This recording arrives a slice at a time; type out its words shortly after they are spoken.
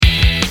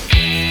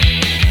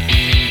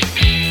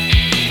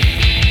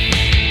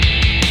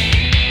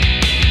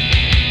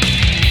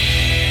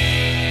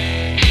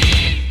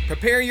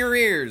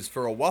News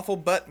for a Waffle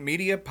Butt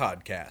Media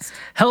podcast.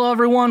 Hello,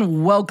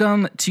 everyone.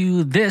 Welcome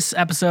to this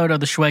episode of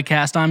the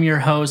Schwegcast. I'm your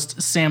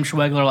host, Sam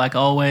Schwegler, like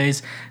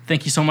always.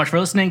 Thank you so much for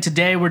listening.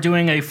 Today, we're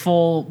doing a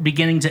full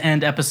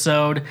beginning-to-end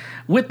episode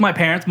with my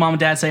parents. Mom and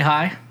Dad, say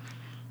hi.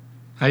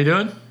 How you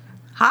doing?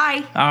 Hi.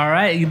 All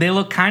right. They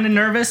look kind of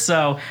nervous,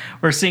 so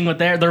we're seeing what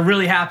they're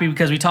really happy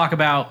because we talk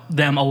about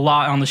them a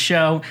lot on the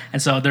show,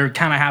 and so they're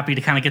kind of happy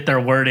to kind of get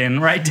their word in,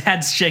 right?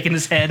 Dad's shaking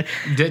his head.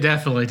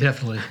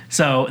 Definitely.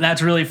 So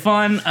that's really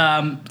fun.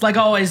 Like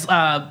always,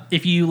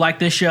 if you like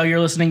this show you're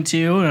listening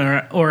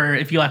to, or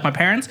if you like my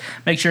parents,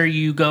 make sure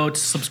you go to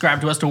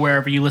subscribe to us to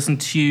wherever you listen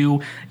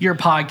to your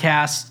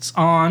podcasts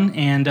on,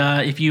 and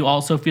if you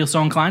also feel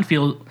so inclined,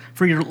 feel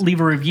free to leave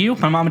a review.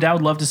 My mom and dad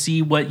would love to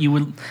see what you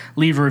would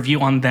leave a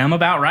review on them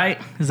about, right?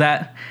 Is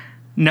that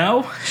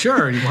no?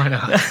 Sure, why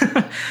not?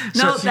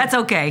 No, that's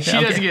okay. She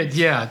doesn't get,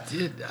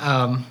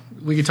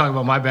 we can talk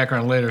about my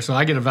background later, so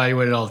I get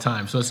evaluated all the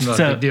time, so it's not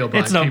a big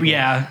deal.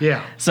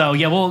 Yeah. So,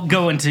 we'll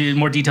go into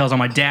more details on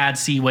my dad,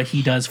 see what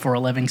he does for a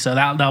living, so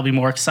that'll be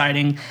more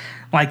exciting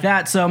like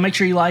that. So make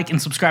sure you like and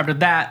subscribe to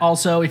that.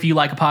 Also, if you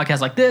like a podcast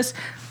like this,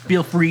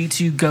 feel free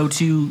to go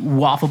to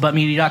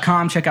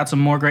wafflebuttmedia.com, check out some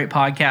more great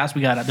podcasts.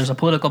 There's a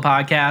political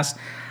podcast,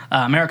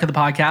 America the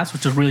Podcast,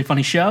 which is a really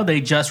funny show. They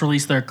just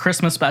released their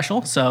Christmas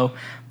special, so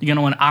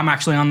I'm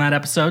actually on that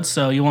episode,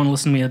 so you want to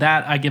listen to me to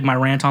that. I give my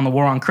rant on the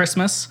war on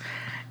Christmas.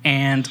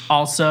 And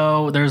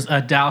also, there's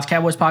a Dallas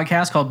Cowboys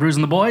podcast called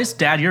Bruising the Boys.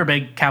 Dad, you're a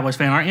big Cowboys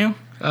fan, aren't you?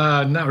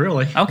 Not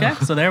really. Okay,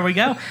 so there we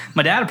go.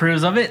 My dad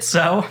approves of it,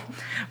 so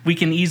we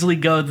can easily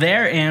go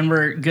there, and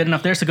we're good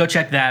enough there, so go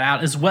check that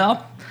out as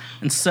well.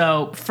 And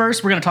so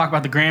first, we're going to talk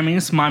about the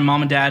Grammys. My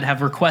mom and dad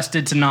have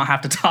requested to not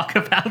have to talk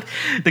about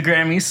the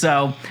Grammys,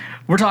 so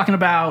we're talking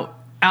about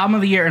Album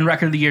of the Year and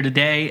Record of the Year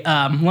today.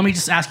 Let me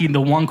just ask you the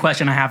one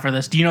question I have for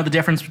this. Do you know the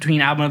difference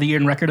between Album of the Year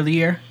and Record of the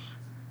Year?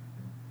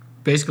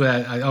 Basically,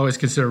 I always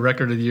consider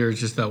Record of the Year as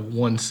just that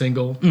one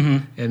single,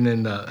 and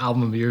then the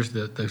Album of the Year is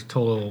the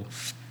total.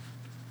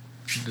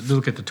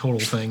 Look at the total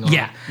thing.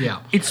 Yeah.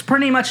 It's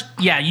pretty much,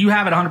 you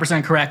have it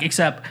 100% correct,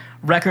 except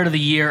Record of the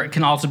Year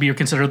can also be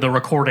considered the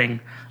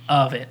recording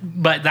of it.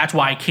 But that's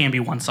why it can be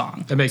one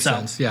song. That makes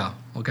sense, yeah.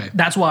 Okay.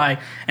 That's why.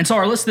 And so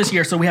our list this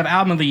year, so we have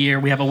Album of the Year,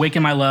 we have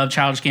Awaken My Love,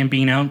 Childish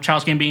Gambino.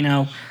 Childish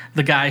Gambino,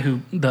 the guy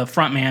the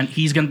front man,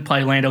 he's going to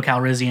play Lando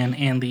Calrissian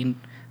in the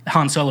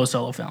Han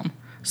Solo film.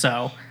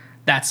 So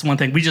that's one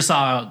thing. We just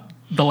saw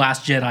The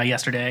Last Jedi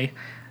yesterday.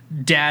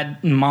 Dad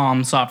and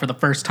Mom saw it for the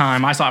first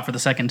time. I saw it for the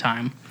second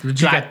time. You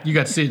got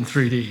to see it in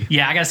 3D.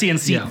 Yeah, I got to see it in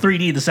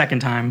 3D the second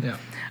time.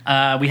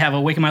 Yeah. We have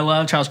Awaken My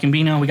Love, Childish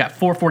Gambino. We got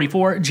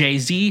 444,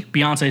 Jay-Z,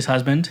 Beyonce's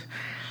husband.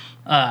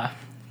 I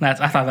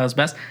thought that was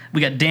best.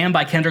 We got Damn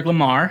by Kendrick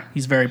Lamar.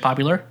 He's very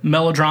popular.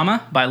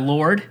 Melodrama by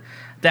Lorde.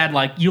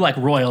 Dad, you like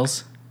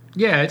Royals.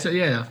 Yeah,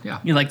 yeah.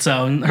 You like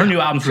so. Her new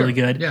album's really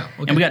good. Yeah,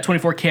 okay. And we got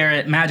 24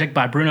 Karat Magic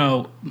by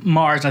Bruno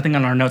Mars. I think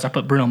on our notes I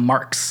put Bruno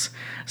Marx.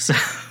 So,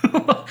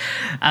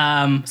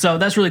 so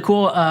that's really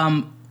cool.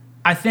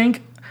 I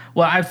think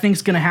what I think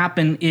is going to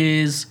happen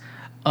is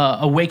it's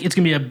going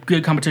to be a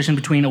good competition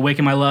between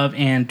Awaken My Love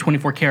and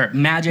 24 Karat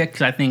Magic,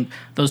 because I think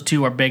those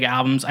two are big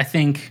albums. I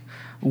think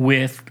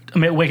with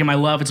Awaken My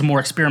Love, it's more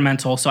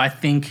experimental. So I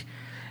think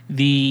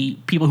the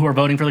people who are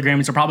voting for the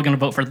Grammys are probably going to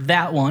vote for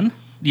that one.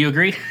 Do you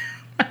agree?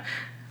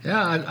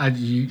 Yeah,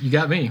 you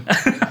got me.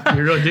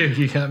 You really do.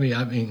 You got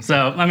me.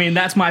 So,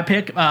 that's my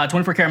pick.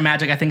 24 Karat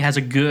Magic, I think, has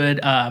a good...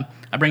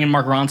 I bring in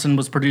Mark Ronson,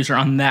 was producer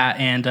on that,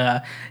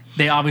 and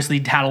they obviously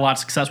had a lot of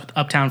success with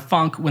Uptown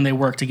Funk when they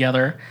worked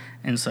together.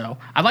 And so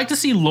I'd like to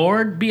see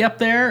Lorde be up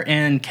there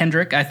and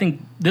Kendrick. I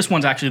think this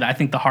one's actually,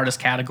 the hardest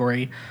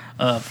category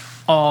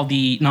of all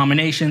the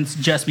nominations,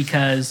 just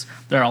because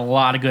there are a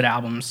lot of good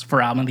albums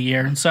for Album of the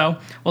Year. And so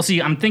we'll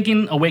see. I'm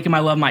thinking Awaken My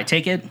Love might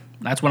take it.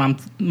 That's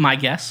what my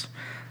guess.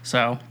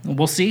 So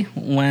we'll see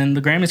when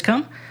the Grammys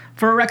come.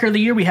 For Record of the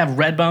Year, we have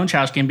Redbone,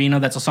 Childish Gambino.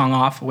 That's a song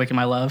off Awaken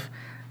My Love.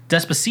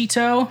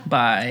 Despacito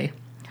by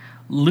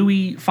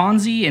Louis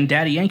Fonsi and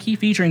Daddy Yankee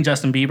featuring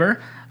Justin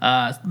Bieber.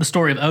 The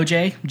Story of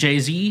OJ,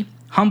 Jay-Z,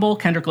 Humble,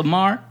 Kendrick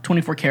Lamar,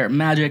 24 Karat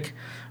Magic,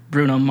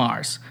 Bruno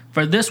Mars.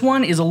 For this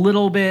one is a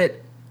little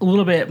bit,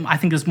 I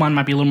think this one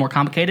might be a little more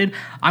complicated.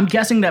 I'm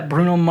guessing that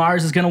Bruno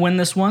Mars is going to win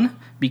this one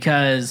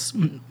because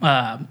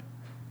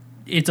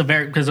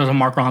because there's a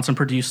Mark Ronson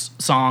produced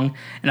song,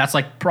 and that's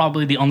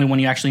probably the only one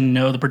you actually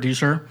know the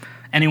producer.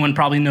 Anyone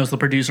probably knows the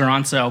producer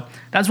on, so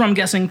that's what I'm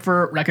guessing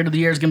for Record of the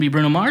Year is going to be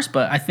Bruno Mars,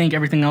 but I think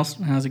everything else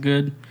has a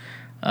good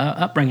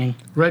upbringing.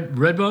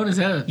 Redbone, is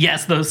that it?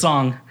 Yes, the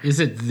song.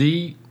 Is it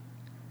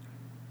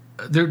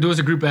there was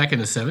a group back in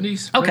the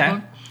 70s? Okay.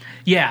 Redbone?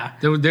 Yeah.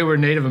 They were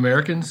Native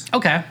Americans.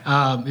 Okay.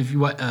 If you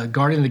want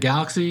Guardian of the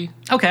Galaxy.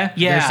 Okay,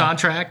 yeah. Their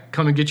soundtrack,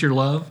 Come and Get Your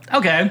Love.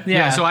 Okay,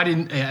 yeah. So I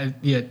didn't,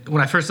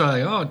 when I first saw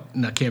it,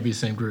 no, it can't be the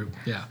same group.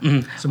 Yeah.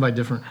 Somebody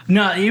different.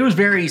 No, it was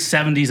very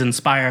 70s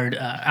inspired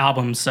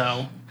album,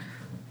 so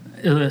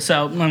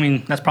So, I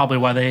mean, that's probably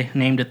why they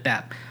named it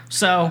that.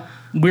 So,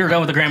 we were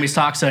going with the Grammys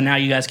talk, so now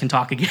you guys can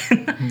talk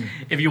again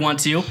if you want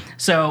to.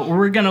 So,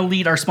 we're going to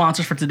lead our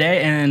sponsors for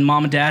today, and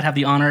Mom and Dad have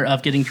the honor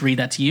of getting to read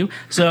that to you.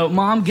 So,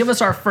 Mom, give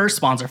us our first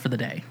sponsor for the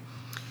day.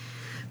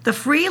 The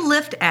free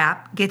Lyft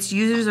app gets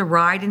users a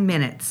ride in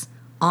minutes,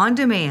 on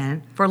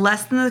demand, for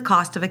less than the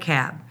cost of a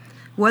cab.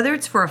 Whether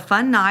it's for a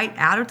fun night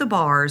out at the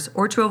bars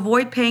or to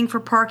avoid paying for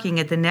parking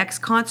at the next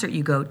concert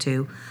you go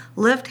to,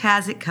 Lyft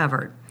has it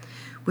covered.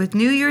 With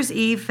New Year's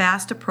Eve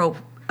fast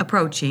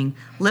approaching,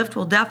 Lyft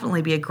will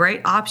definitely be a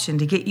great option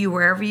to get you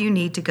wherever you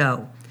need to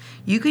go.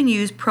 You can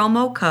use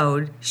promo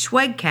code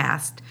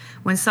SCHWEGCAST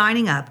when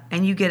signing up,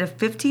 and you get a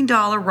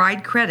 $15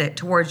 ride credit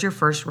towards your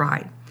first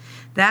ride.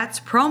 That's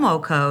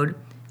promo code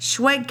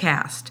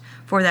SCHWEGCAST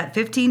for that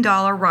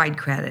 $15 ride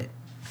credit.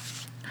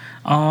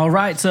 All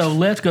right, so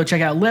Lyft, go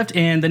check out Lyft.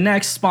 And the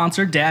next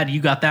sponsor, Dad,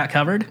 you got that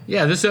covered?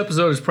 Yeah, this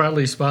episode is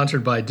proudly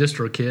sponsored by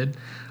DistroKid.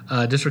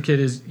 DistroKid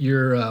is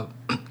your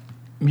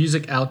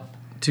music out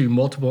to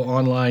multiple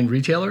online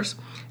retailers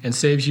and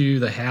saves you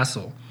the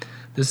hassle.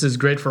 This is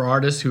great for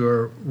artists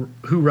who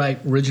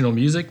write original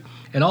music,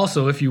 and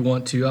also if you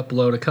want to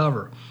upload a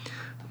cover.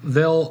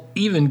 They'll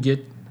even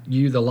get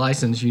you the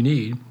license you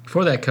need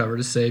for that cover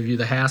to save you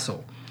the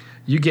hassle.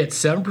 You get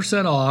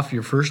 7% off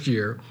your first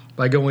year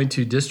by going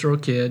to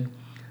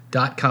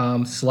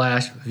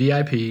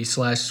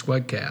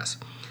distrokid.com/VIP/Swegcast.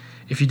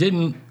 If you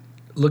didn't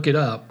look it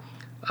up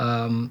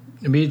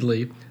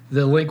immediately,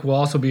 the link will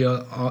also be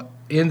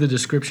in the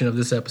description of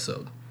this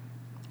episode.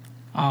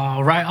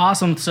 All right,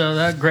 awesome. So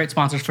that's great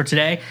sponsors for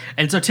today.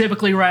 And so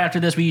typically right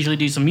after this, we usually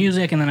do some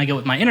music, and then I go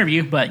with my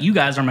interview, but you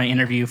guys are my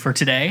interview for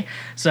today.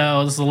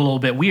 So this is a little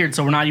bit weird,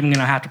 so we're not even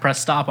going to have to press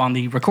stop on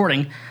the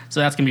recording.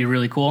 So that's going to be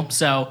really cool.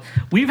 So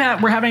we're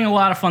having a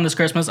lot of fun this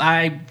Christmas.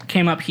 I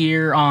came up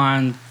here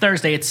on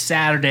Thursday. It's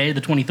Saturday,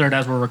 the 23rd,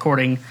 as we're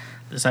recording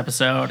this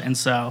episode. And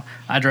so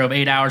I drove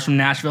 8 hours from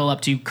Nashville up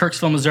to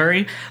Kirksville,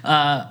 Missouri.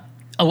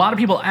 A lot of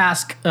people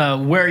ask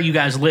where you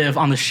guys live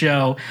on the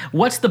show.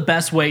 What's the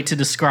best way to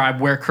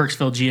describe where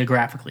Kirksville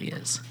geographically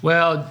is?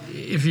 Well,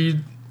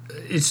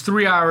 it's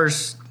 3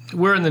 hours.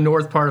 We're in the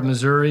north part of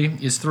Missouri.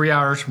 It's 3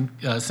 hours from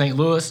St.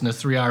 Louis, and it's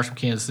 3 hours from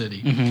Kansas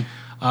City.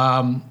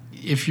 Mm-hmm.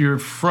 If you're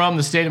from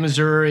the state of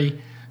Missouri,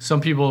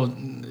 some people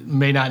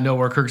may not know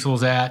where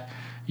Kirksville's at.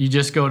 You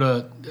just go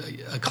to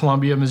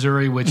Columbia,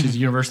 Missouri, which is the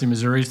University of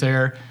Missouri's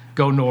there.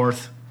 Go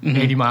north.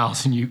 80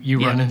 miles and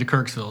you run into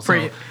Kirksville.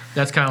 So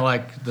that's kind of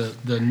like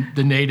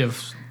the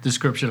native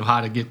description of how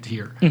to get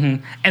here.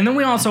 Mm-hmm. And then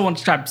we also want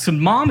to talk. So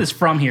Mom is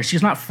from here.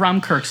 She's not from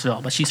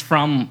Kirksville, but she's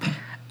from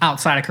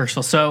outside of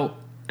Kirksville.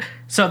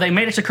 So they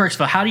made it to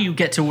Kirksville. How do you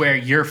get to where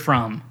you're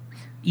from,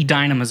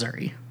 Edina,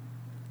 Missouri?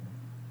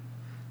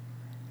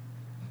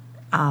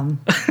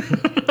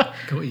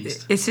 Go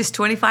east. It's just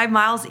 25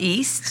 miles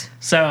east.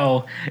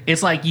 So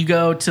it's like you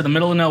go to the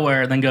middle of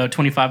nowhere, then go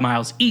 25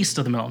 miles east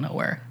of the middle of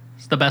nowhere.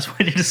 The best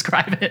way to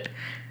describe it.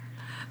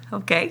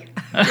 Okay.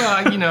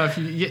 Well,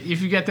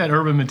 if you get that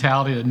urban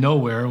mentality of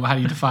nowhere, how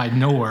do you define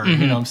nowhere? Mm-hmm.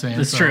 You know what I'm saying?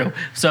 That's true.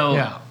 So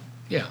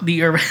yeah.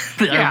 The urban.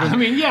 I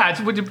mean,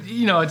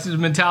 it's the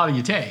mentality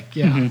you take.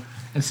 Yeah. Mm-hmm.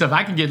 And so if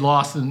I can get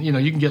lost in,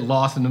 you can get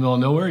lost in the middle of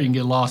nowhere, you can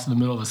get lost in the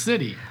middle of a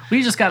city.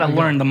 We just got to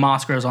learn the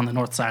moss grows on the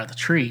north side of the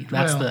tree.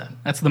 That's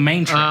the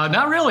main trick.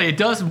 Not really. It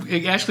does.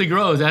 It actually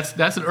grows.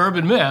 That's an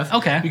urban myth.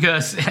 Okay.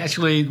 Because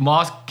actually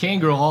moss can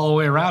grow all the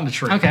way around the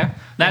tree. Okay.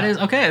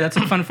 That's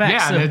a fun fact.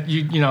 Yeah. So, and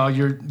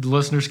your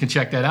listeners can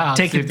check that out.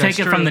 Take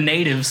it from the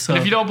natives. So. And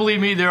if you don't believe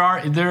me, there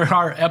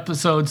are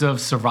episodes of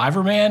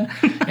Survivor Man,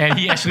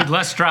 and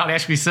Les Stroud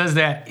actually says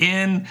that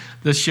in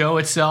the show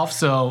itself.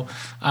 So.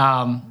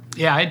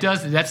 Yeah, it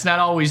does. That's not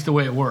always the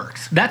way it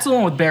works. That's the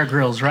one with Bear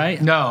Grylls,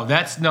 right? No,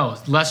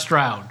 Les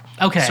Stroud.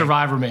 Okay.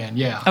 Survivor Man,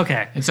 yeah.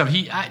 Okay. And so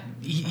he had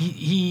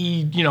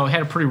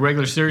a pretty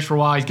regular series for a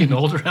while. He's getting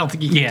older. I don't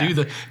think he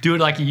can do it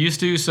like he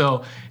used to.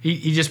 So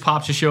he just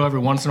pops a show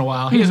every once in a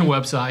while. He has a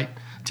website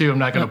too. I'm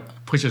not going to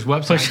push his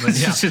website,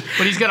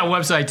 but he's got a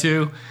website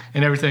too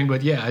and everything.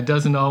 But yeah, it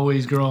doesn't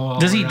always grow. All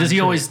does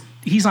he always?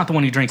 He's not the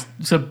one who drinks.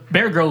 So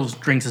Bear Grylls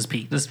drinks his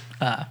pee.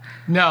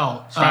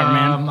 No,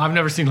 I've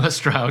never seen Les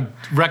Stroud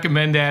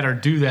recommend that or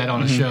do that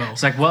on a show.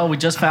 It's like, well, we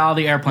just fell out of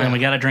the airplane. We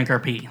got to drink our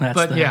pee.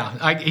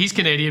 He's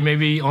Canadian.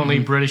 Maybe only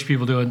British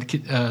people do it.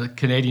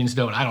 Canadians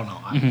don't. I don't know.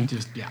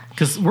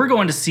 Because we're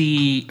going to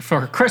see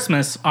for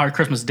Christmas, our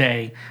Christmas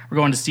Day, we're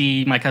going to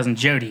see my cousin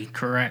Jody.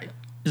 Correct?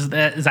 Is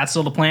that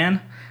still the plan?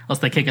 Unless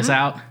they kick us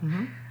out.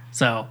 Mm-hmm.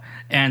 So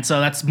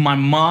that's my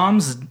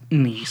mom's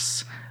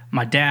niece.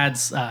 My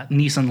dad's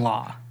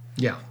niece-in-law.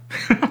 Yeah.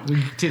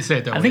 Say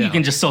it that way. I think you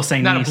can just still say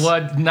not niece.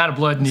 Not a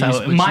blood niece.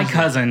 So my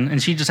cousin,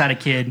 and she just had a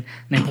kid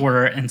named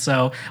Porter, and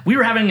so we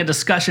were having a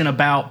discussion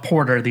about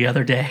Porter the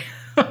other day.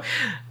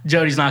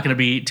 Jody's not going to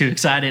be too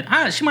excited.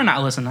 She might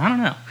not listen. I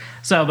don't know.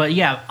 So, but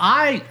yeah,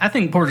 I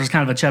think Porter's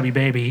kind of a chubby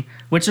baby,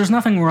 which there's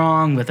nothing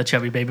wrong with a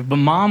chubby baby, but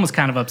Mom was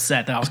kind of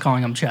upset that I was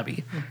calling him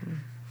chubby. Mm-hmm.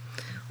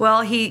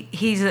 Well,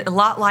 he's a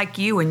lot like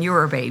you when you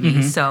were a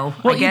baby, so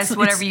Well, I guess it's-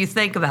 whatever you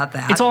think about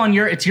that. It's all on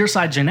your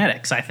side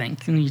genetics, I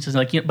think. And he's just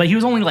like, but he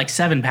was only like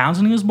 7 pounds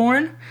when he was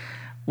born.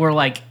 We're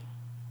like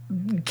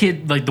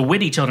the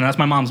Whitty children. That's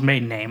my mom's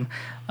maiden name.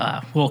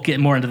 We'll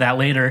get more into that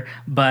later.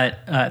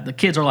 But the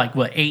kids are like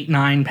what 8,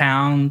 9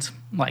 pounds,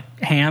 like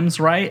hams,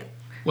 right?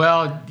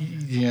 Well,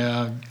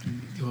 yeah,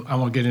 I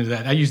won't get into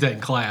that. I use that in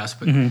class,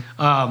 but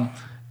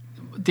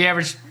the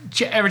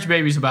average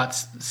baby is about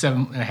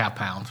 7.5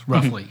 pounds,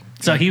 roughly.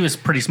 So he was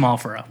pretty small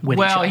for a Whitty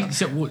Well,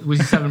 child. was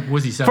he 7?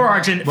 Was he 7? For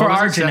What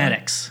our was he, 7?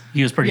 genetics,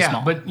 he was pretty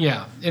small. But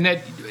and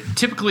that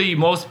typically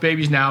most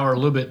babies now are a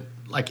little bit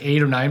like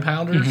 8 or 9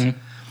 pounders.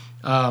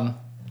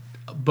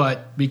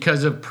 But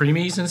because of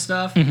preemies and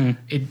stuff,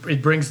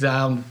 it brings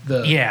down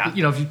the Yeah.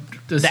 you know if you,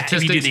 the That-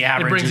 if you do statistics the it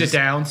brings averages. it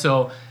down.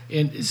 So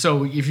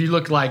if you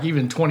look like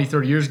even 20,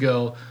 30 years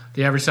ago,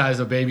 the average size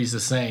of a baby is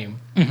the same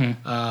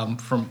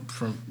from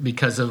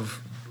because of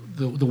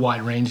the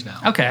wide range now.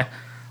 Okay.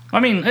 I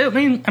mean,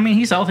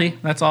 he's healthy.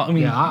 That's all. I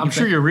mean, Yeah, I'm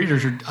sure your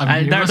readers are.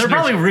 I mean, they're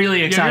probably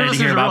really excited to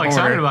hear Your about listeners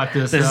are really Porter. excited about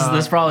this.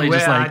 This is probably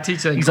just I like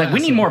teach that in he's like, we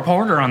class, need more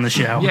Porter on the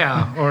show.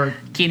 Yeah, or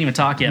Can't even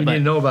talk yet, you but need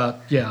to know about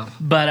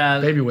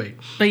but baby weight.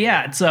 But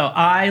yeah, so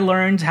I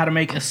learned how to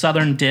make a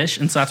southern dish,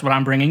 and so that's what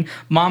I'm bringing.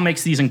 Mom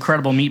makes these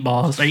incredible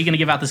meatballs. Are you going to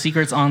give out the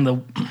secrets on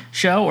the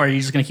show, or are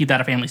you just going to keep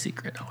that a family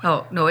secret?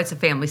 Oh no, it's a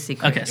family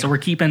secret. Okay, so we're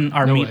keeping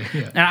our No meat. way,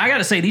 yeah. And I got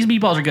to say, these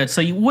meatballs are good.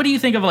 So what do you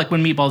think of like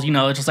when meatballs,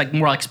 it's just like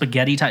more like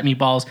spaghetti type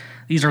meatballs.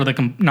 These are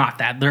not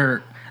that.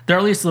 They're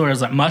at least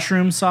there's like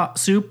mushroom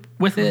soup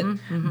with it.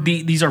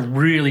 These are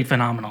really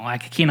phenomenal. I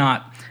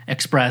cannot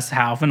express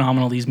how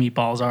phenomenal these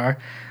meatballs are.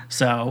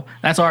 So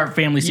that's our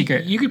family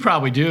secret. You could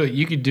probably do it.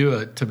 You could do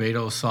a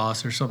tomato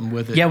sauce or something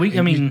with it. Yeah,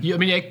 I mean,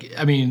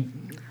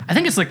 I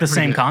think it's like the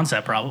same good.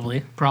 concept,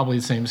 probably. probably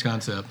the same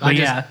concept.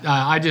 yeah.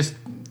 I just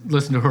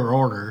listen to her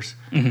orders.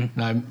 And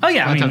Oh,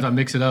 yeah, I sometimes mean- I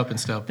mix it up and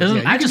stuff. But Doesn't-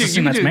 yeah, I you just could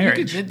assume that's you could-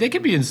 marriage. they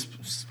could be in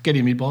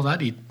spaghetti meatballs.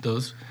 I'd eat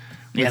those.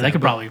 Yeah, they'd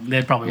probably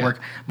Yeah. work.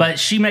 But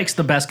she makes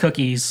the best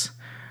cookies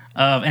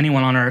of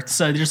anyone on earth.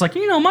 So they're just like,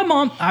 my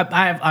mom,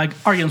 I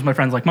argue with my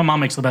friends, like, my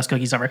mom makes the best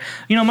cookies ever.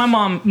 My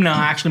mom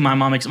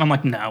makes, I'm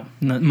like, no,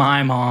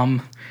 my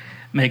mom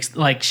makes,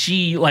 like,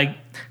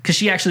 because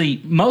she actually,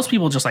 most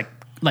people just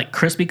like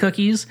crispy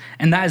cookies,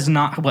 and that is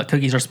not what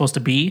cookies are supposed to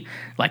be.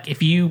 Like,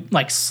 if you,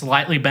 like,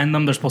 slightly bend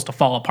them, they're supposed to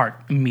fall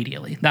apart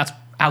immediately. That's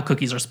how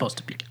cookies are supposed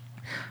to be.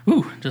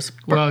 Ooh, just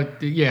Well,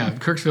 yeah,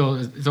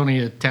 Kirksville is only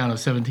a town of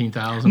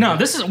 17,000. no.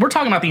 We're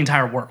talking about the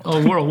entire world.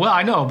 Oh, world. Well,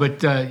 I know,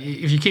 but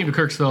if you came to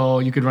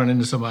Kirksville, you could run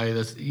into somebody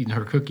that's eating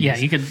her cookies. Yeah,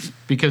 you could.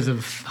 because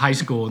of high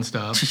school and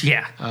stuff.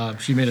 Yeah.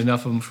 She made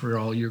enough of them for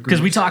all your groups.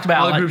 Because we talked about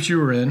all the like, groups you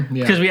were in.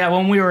 Yeah, Because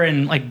when we were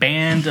in like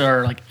band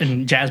or like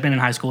in jazz band in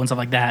high school and stuff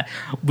like that,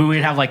 we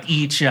would have like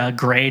each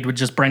grade would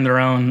just bring their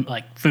own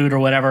like food or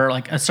whatever,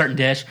 like a certain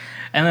dish,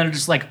 and then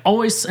just like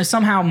always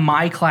somehow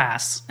my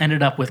class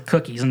ended up with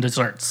cookies and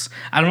desserts.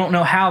 I don't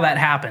know how that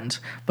happened,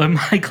 but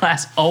my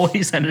class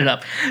always ended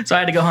up. So I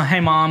had to go, hey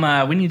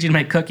mom, we need you to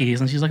make cookies,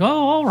 and she's like, oh,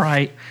 all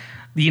right.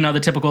 The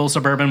typical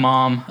suburban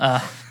mom,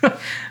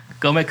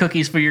 go make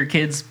cookies for your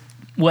kids,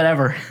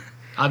 whatever.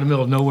 out of the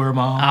middle of nowhere,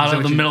 mom. Out Is that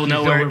of what the middle of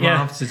nowhere, yeah.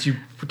 Mom, since you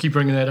keep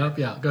bringing that up,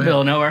 yeah. Go ahead.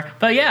 Middle of nowhere.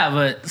 But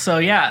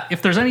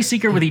if there's any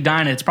secret with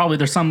Edina, it's probably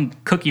there's some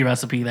cookie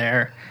recipe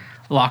there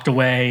locked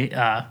away.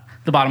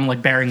 The bottom of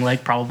like Bering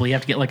Lake, probably. You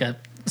have to get like a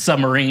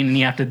submarine and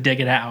you have to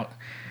dig it out.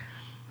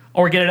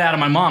 Or get it out of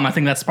my mom. I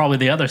think that's probably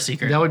the other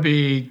secret. That would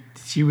be,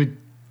 she would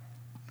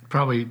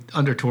probably,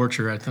 under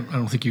torture, I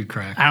don't think you'd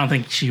crack. I don't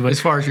think she would. As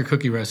far as your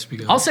cookie recipe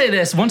goes. I'll say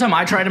this. One time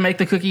I tried to make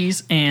the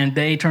cookies and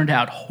they turned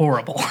out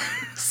horrible.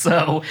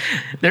 So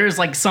there's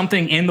like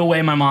something in the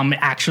way my mom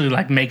actually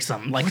like makes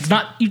them. Like it's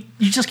not, you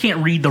just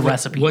can't read the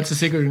recipe. What's the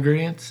secret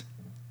ingredients?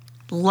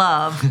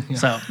 Love.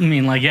 So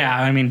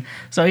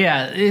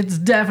it's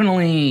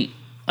definitely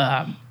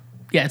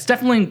it's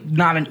definitely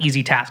not an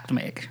easy task to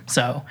make.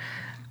 So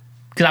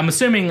because I'm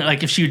assuming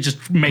like if she would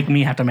just make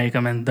me have to make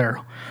them and they're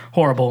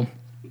horrible.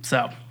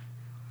 So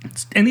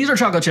and these are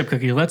chocolate chip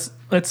cookies.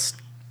 Let's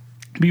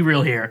be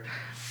real here.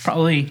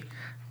 Probably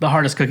the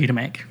hardest cookie to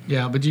make.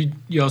 Yeah, but you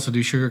also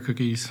do sugar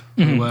cookies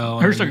really well.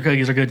 Her and sugar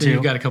cookies are good too.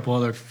 You've got a couple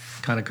other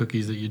kind of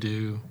cookies that you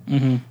do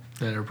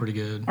that are pretty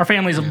good. Our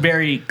family's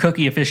very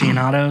cookie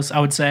aficionados, I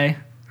would say.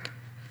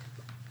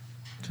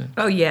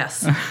 Oh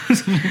yes.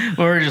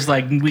 We're just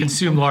like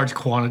Consume large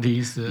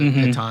quantities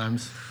at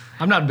times.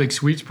 I'm not a big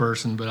sweets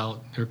person,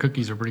 but her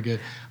cookies are pretty good.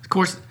 Of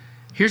course,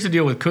 here's the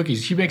deal with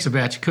cookies. She makes a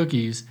batch of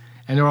cookies,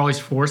 and they're always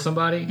for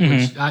somebody.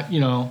 Which I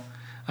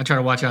try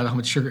to watch out how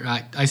much sugar.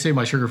 I save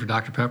my sugar for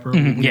Dr. Pepper.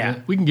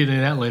 We can get into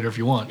that later if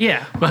you want.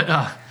 Yeah. But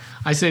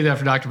I save that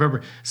for Dr.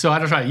 Pepper. So I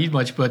don't try to eat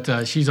much,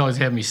 but she's always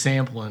having me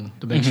sampling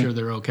to make sure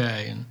they're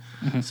okay,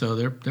 and so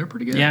they're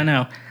pretty good. Yeah, I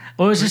know.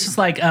 Well, it was just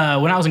like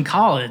when I was in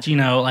college,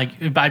 like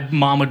if my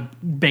mom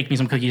would bake me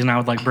some cookies and I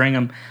would like bring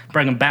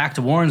them back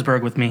to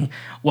Warrensburg with me.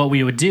 What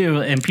we would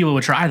do, and people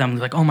would try them,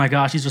 like, oh my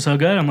gosh, these are so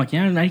good. I'm like,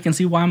 yeah, now you can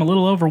see why I'm a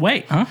little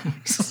overweight, huh?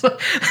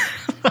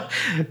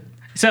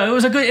 So it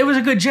was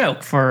a good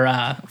joke for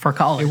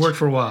college. It worked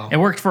for a while. It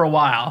worked for a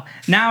while.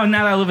 Now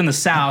that I live in the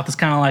South, it's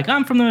kind of like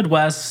I'm from the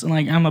Midwest, and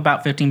like I'm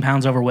about 15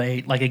 pounds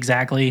overweight, like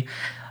exactly.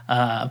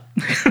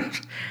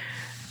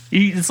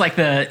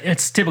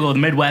 It's typical of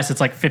the Midwest.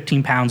 It's like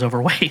 15 pounds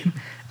overweight,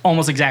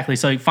 almost exactly.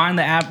 So you find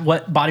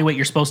what body weight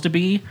you're supposed to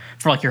be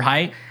for like your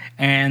height,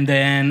 and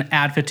then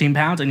add 15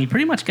 pounds, and you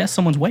pretty much guess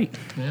someone's weight.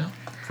 Yeah,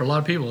 for a lot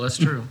of people, that's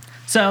true.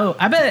 So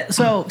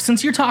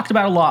since you're talked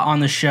about a lot on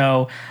the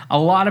show, a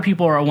lot of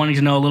people are wanting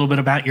to know a little bit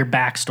about your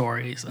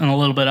backstories and a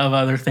little bit of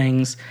other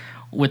things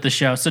with the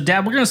show. So,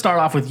 Dad, we're going to start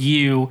off with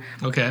you.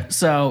 Okay.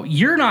 So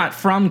you're not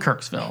from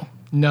Kirksville.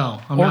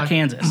 No, I'm or not,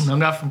 Kansas. I'm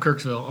not from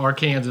Kirksville or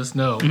Kansas.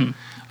 No,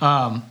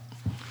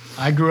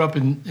 I grew up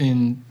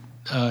in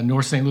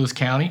North St. Louis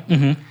County,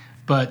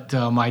 but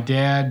my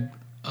dad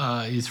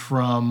is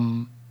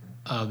from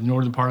the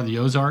northern part of the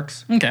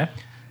Ozarks. Okay.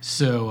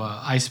 So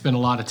I spent a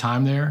lot of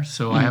time there.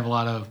 So I have a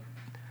lot of.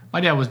 My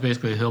dad was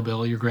basically a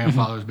hillbilly. Your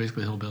grandfather was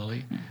basically a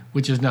hillbilly,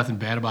 which is nothing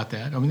bad about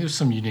that. I mean, there's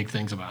some unique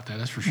things about that,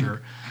 that's for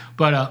sure.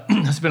 But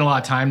I spent a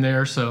lot of time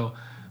there, so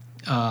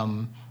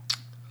I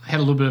had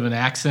a little bit of an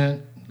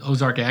accent.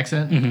 Ozark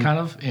accent, kind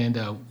of, and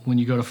when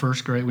you go to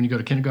first grade, when you go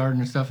to kindergarten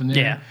and stuff in there,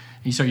 Yeah. and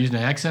you start using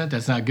an accent,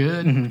 that's not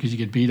good because you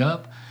get beat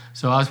up.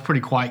 So I was a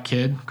pretty quiet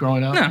kid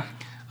growing up. Yeah.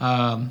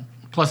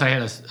 Plus, I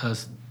had a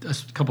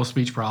couple of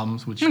speech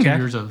problems, which Okay. 2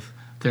 years of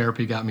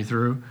therapy got me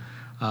through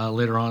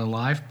later on in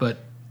life.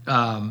 But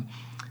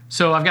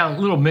so I've got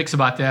a little mix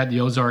about that,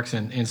 the Ozarks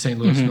and St.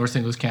 Louis, North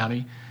St. Louis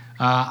County.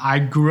 I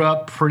grew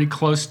up pretty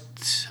close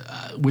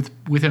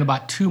within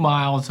about 2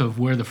 miles of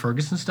where the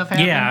Ferguson stuff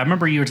happened. Yeah, I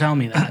remember you were telling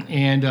me that.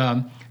 And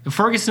the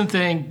Ferguson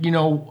thing, you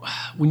know,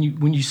 when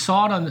you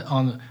saw it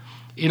on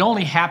it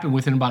only happened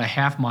within about a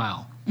half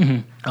mile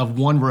of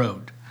one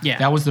road. Yeah.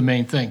 That was the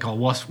main thing, called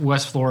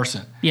West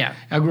Florissant. Yeah.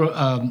 I grew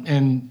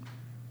and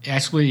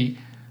actually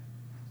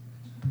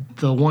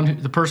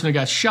the person who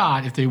got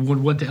shot, if they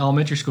went to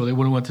elementary school, they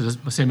would have went to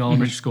the same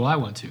elementary school I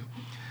went to.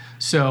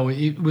 So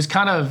it was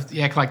kind of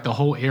like the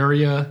whole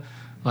area,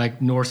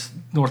 like North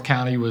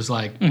County was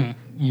like,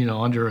 you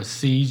know, under a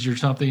siege or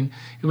something.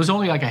 It was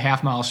only like a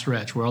half mile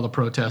stretch where all the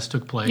protests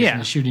took place Yeah.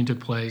 and the shooting took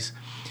place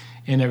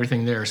and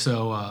everything there.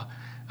 So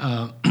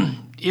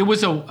it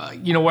was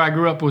you know, where I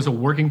grew up was a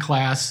working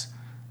class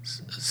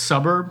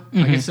suburb,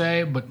 I could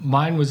say, but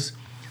mine was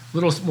a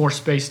little more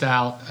spaced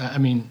out. I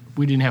mean,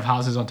 we didn't have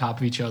houses on top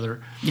of each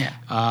other. Yeah.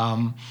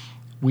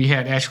 We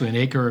had actually an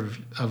acre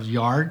of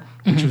yard,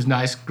 which was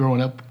nice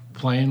growing up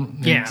playing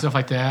and Yeah. stuff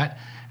like that.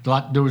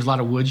 There was a lot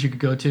of woods you could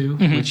go to,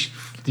 which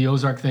the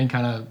Ozark thing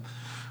kind of,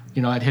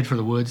 you know, I'd head for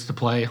the woods to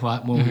play a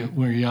lot when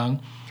we were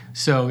young.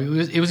 So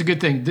it was a good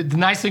thing. The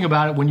nice thing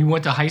about it, when you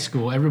went to high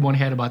school, everyone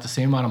had about the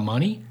same amount of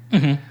money.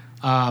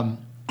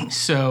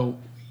 So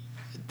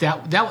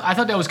that I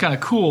thought that was kind of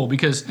cool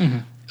because,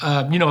 you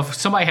know, if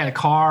somebody had a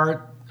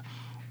car,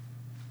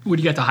 when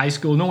you got to high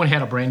school, no one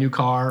had a brand new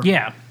car.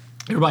 Yeah.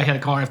 Everybody had a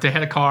car. If they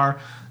had a car,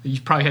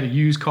 you probably had a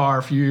used car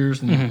a few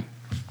years, and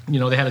you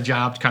know they had a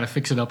job to kind of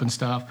fix it up and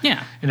stuff.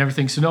 Yeah. And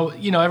everything. So no,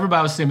 you know,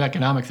 everybody was the same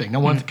economic thing. Now,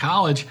 when I went to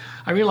college,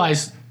 I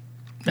realized,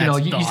 you know,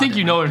 That's you the think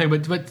you hard know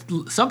everything,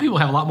 but some people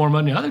have a lot more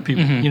money than other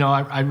people. You know,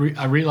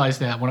 I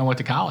realized that when I went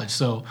to college.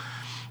 So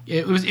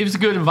it was a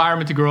good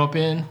environment to grow up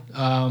in.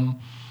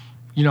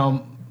 You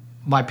know,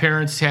 my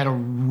parents had a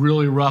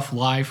really rough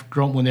life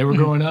when they were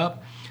growing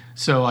up.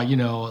 So you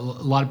know,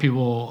 a lot of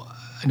people,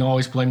 I know,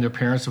 always blame their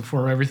parents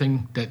for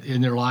everything that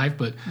in their life,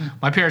 but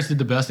my parents did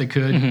the best they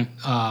could.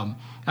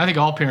 I think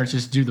all parents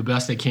just do the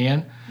best they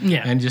can,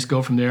 and just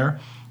go from there.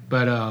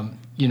 But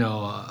you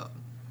know,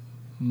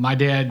 my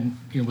dad,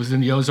 you know, was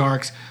in the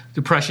Ozarks.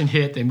 Depression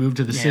hit. They moved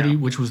to the city,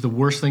 which was the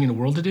worst thing in the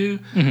world to do,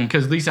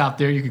 because at least out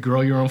there you could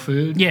grow your own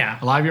food. Yeah.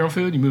 A lot of your own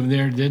food. You move in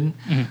there and didn't.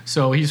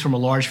 So he's from a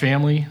large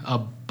family, a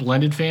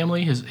blended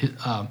family.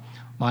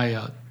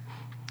 My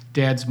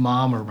dad's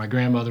mom, or my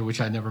grandmother,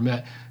 which I never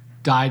met,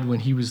 died when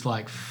he was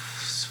like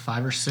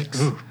 5 or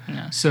 6. Ooh,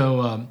 yeah.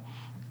 So,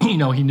 you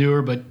know, he knew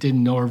her but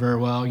didn't know her very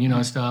well, you know,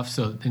 and stuff.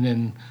 So, and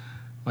then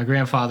my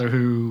grandfather,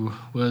 who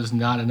was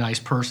not a nice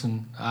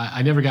person,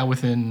 I never got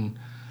within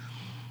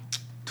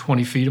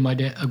 20 feet of my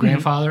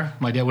grandfather.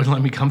 My dad wouldn't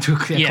let me come too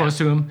close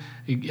to him.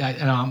 And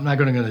I'm not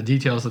going to go into the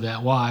details of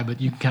that, why, but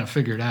you can kind of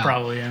figure it out.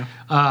 Probably,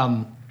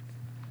 yeah.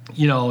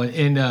 You know,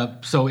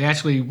 and so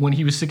actually when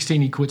he was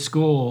 16, he quit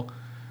school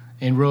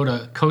and rode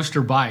a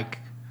coaster bike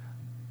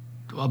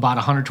about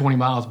 120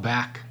 miles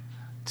back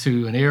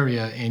to an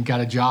area and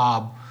got a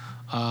job.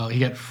 He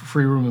got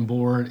free room and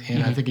board,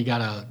 and I think he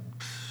got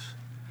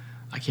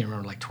I can't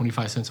remember, like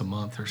 25 cents a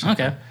month or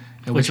something. Okay.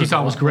 Which he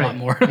thought was great. A lot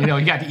more. You know,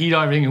 he got to eat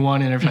everything he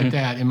wanted and everything like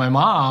that. And my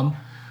mom,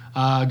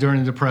 during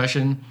the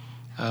Depression,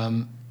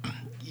 and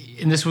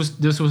this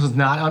was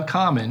not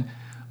uncommon,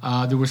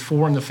 there was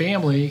 4 in the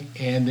family,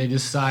 and they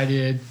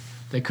decided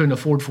they couldn't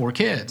afford 4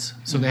 kids.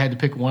 So they had to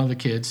pick one of the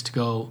kids to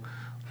go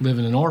live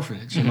in an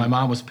orphanage, and my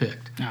mom was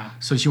picked. Ah.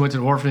 So she went to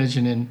the orphanage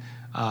and then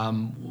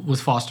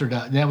was fostered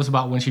out. And that was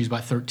about when she was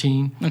about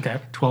 13, Okay.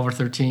 12 or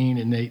 13,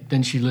 and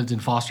then she lived in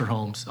foster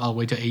homes all the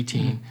way to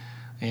 18.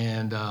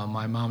 and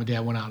my mom and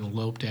dad went out and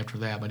eloped after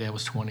that. My dad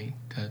was 20,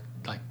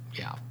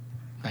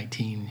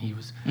 19.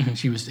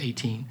 She was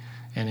 18,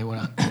 and they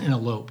went out and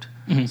eloped.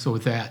 So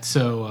with that,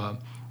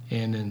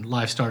 and then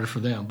life started for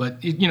them.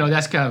 But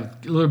that's kind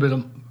of a little bit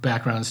of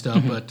background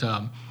stuff. But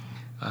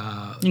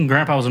And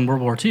Grandpa was in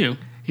World War II.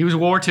 he was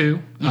War II.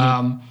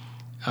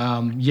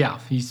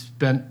 He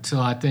spent,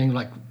 I think,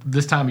 like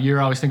this time of year,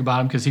 I always think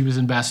about him because he was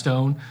in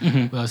Bastogne.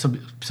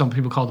 Some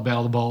people call it the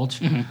Battle of the Bulge.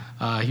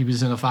 He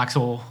was in a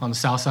foxhole on the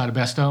south side of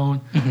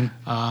Bastogne.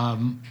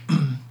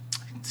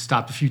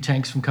 Stopped a few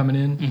tanks from coming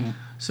in.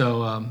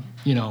 So,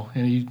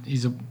 and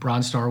he's a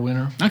Bronze Star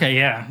winner Okay,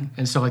 yeah.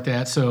 and stuff like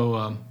that.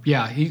 So,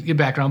 he good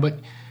background. But,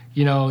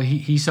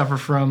 he suffered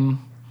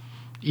from,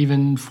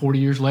 even 40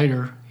 years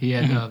later, he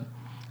had,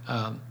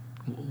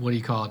 what do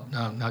you call it?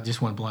 Not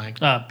just one blank.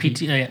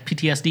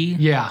 PTSD.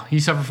 Yeah, he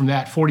suffered from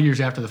that 40 years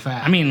after the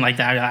fact. I mean, like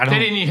that. I don't. They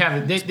didn't even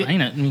have it.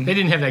 explain it. I mean, They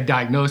didn't have that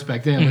diagnosed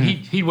back then, but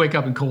he'd wake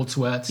up in cold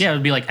sweats. yeah, it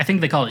would be like, I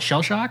think they call it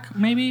shell shock,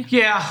 maybe.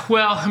 Yeah,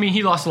 well, I mean,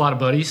 he lost a lot of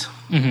buddies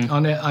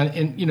on that,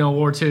 in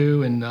War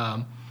II,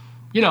 and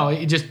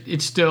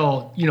it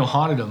still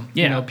haunted him.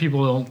 Yeah.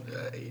 People don't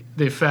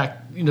the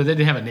effect. They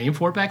didn't have a name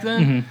for it back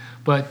then,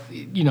 but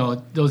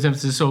those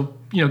instances. So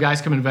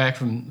guys coming back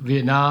from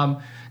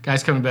Vietnam,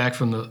 guys coming back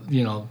from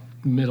the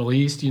Middle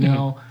East. I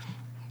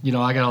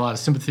got a lot of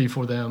sympathy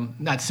for them.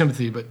 Not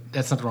sympathy, but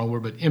that's not the wrong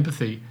word. But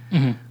empathy,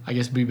 I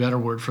guess, would be a better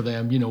word for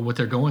them. What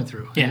they're going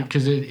through. Yeah.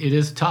 Because it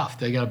is tough.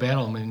 They got to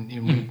battle them,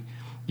 and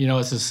we,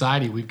 as a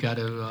society, we've got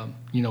to,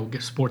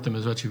 support them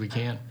as much as we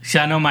can. See,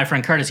 I know my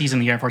friend Curtis. He's in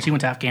the Air Force. He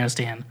went to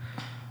Afghanistan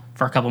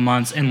for a couple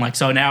months, and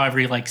so now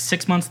every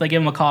 6 months they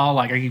give him a call.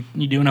 Like, are you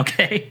doing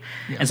okay,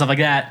 and stuff like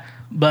that.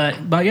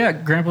 But yeah,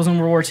 Grandpa's in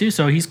World War II,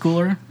 so he's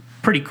cooler.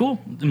 Pretty cool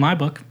in my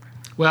book.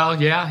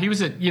 Well, yeah, he was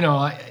the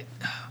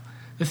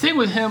thing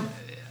with him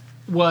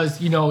was,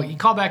 he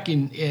called back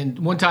and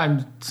one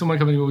time someone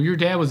come in and go, well, your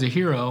dad was a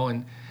hero,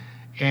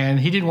 and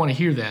he didn't want to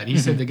hear that. He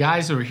said the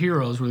guys that were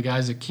heroes were the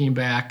guys that came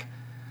back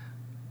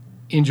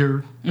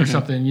injured or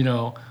something,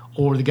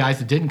 or the guys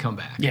that didn't come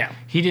back. Yeah.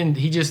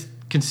 He just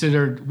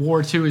considered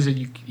War II as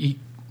you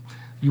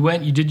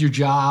went, you did your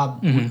job,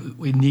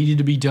 it needed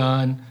to be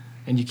done,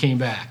 and you came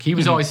back. He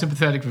was always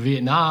sympathetic for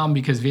Vietnam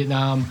because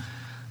Vietnam,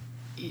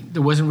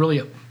 there wasn't really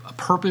a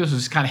purpose. It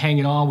was kind of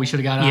hanging on. We should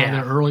have got out of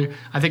there earlier.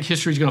 I think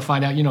history is going to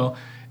find out,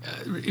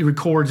 it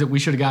records that we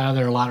should have got out of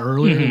there a lot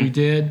earlier than we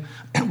did.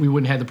 We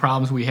wouldn't have the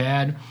problems we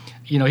had.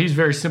 He's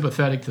very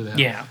sympathetic to them.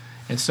 Yeah.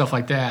 And stuff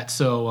like that.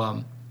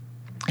 So,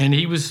 and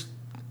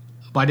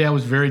my dad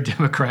was very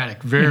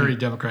democratic, very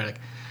democratic.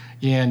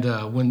 And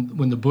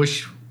when the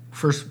Bush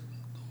first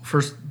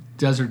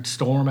Desert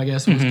Storm, I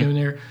guess, was coming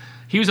there,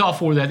 he was all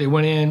for that. They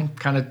went in,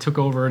 kind of took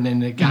over, and then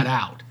they got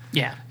out.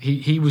 Yeah.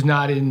 He was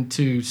not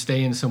into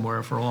staying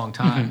somewhere for a long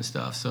time and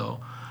stuff. So,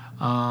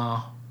 a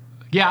lot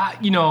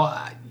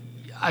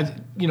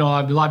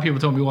of people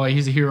told me, well,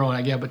 he's a hero, and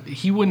I get, but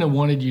he wouldn't have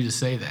wanted you to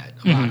say that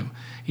about him.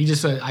 He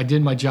just said, I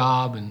did my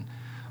job, and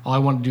all I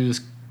wanted to do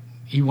is,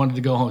 he wanted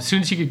to go home. As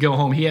soon as he could go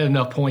home, he had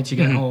enough points. He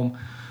got home.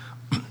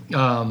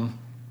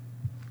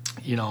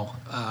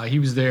 He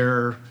was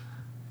there,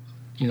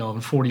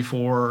 in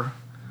 44,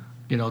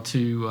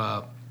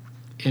 to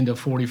end of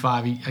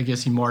 45. I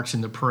guess he marched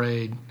in the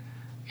parade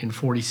in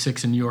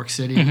 46 in New York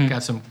City.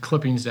 Got some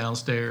clippings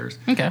downstairs.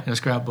 Okay. In a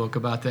scrapbook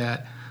about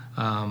that.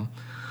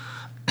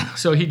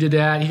 So he did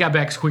that. He got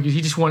back as quick as he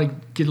just wanted to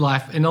get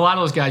life. And a lot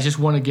of those guys just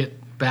want to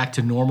get back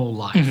to normal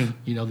life.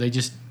 They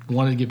just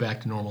wanted to get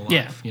back to normal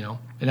life. Yeah.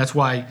 And that's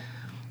why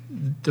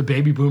the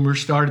baby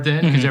boomers started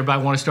then, because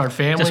everybody wanted to start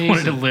families. Just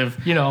wanted to live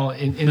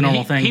and the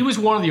normal thing. He was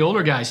one of the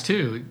older guys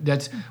too.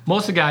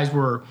 Most of the guys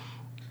were,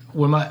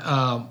 when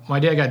my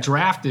dad got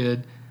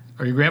drafted,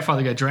 or your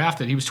grandfather got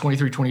drafted, he was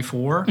 23,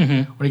 24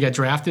 when he got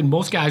drafted.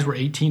 Most guys were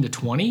 18 to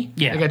 20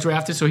 Yeah. they got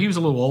drafted, so he was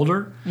a little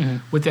older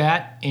with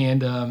that.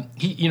 And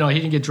he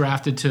didn't get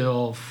drafted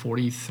till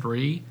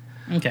 43.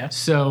 Okay.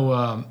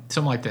 So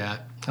something like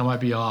that. I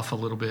might be off a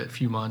little bit, a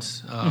few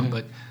months,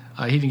 but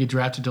he didn't get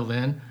drafted till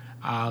then.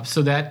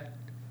 So that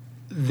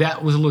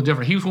was a little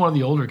different. He was one of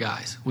the older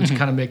guys, which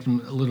kind of makes him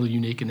a little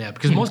unique in that,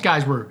 because most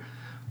guys were,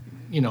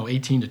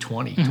 18 to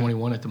 20,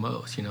 21 at the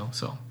most.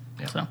 So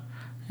yeah. So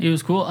it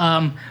was cool.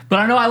 But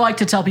I know I like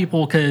to tell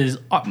people, because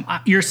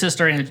your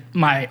sister and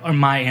my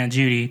Aunt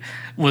Judy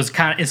is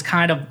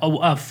kind of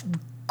a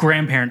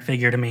grandparent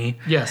figure to me.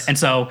 Yes. And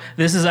so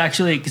this is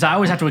actually, because I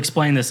always have to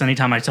explain this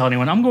anytime I tell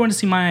anyone I'm going to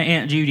see my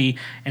Aunt Judy,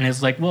 and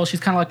it's like, well, she's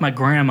kind of like my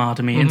grandma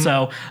to me. And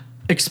so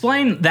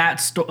explain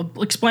that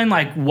explain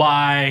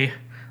why,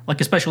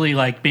 especially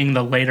being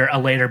a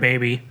later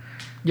baby.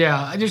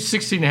 Yeah, there's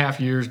 16 and a half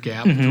years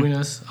gap between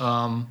us, if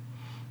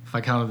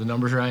I counted the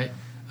numbers right.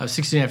 A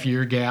 16 and a half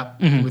year gap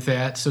with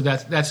that. So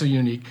that's a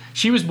unique.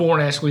 She was born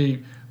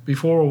actually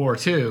before World War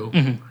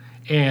II.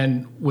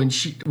 And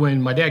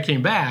when my dad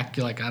came back,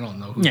 you're like, I don't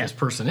know who this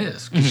person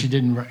is, because she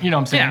didn't, what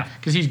I'm saying?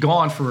 Because he's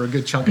gone for a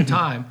good chunk of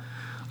time.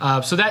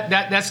 So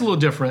that's a little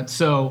different.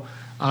 So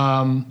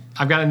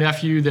I've got a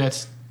nephew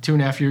that's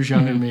 2.5 years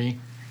younger than me.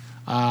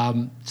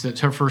 So it's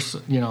her first,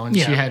 and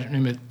she had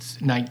him at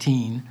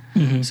 19.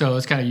 So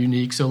it's kind of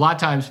unique. So a lot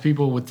of times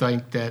people would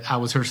think that I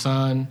was her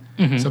son,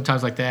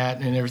 sometimes like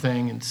that and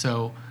everything. And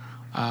so,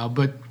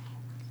 but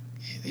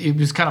it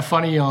was kind of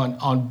funny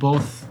on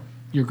both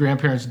your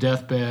grandparents'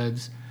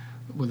 deathbeds.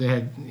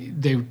 Where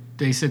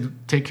they said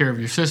take care of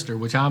your sister,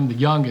 which I'm the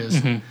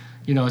youngest.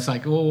 It's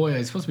like, well,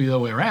 it's supposed to be the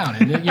other way around,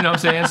 and you know what I'm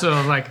saying. So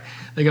like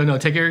they go, no,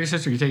 take care of your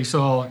sister. You take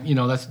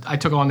I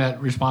took on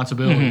that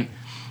responsibility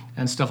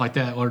and stuff like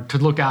that, or to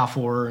look out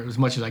for her as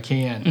much as I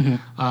can.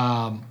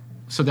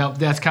 So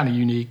that's kind of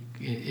unique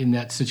in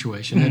that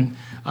situation.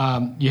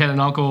 And you had an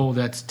uncle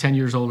that's 10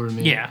 years older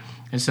than me,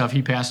 and stuff.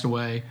 He passed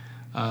away.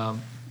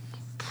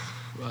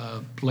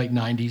 Late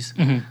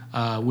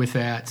 90s with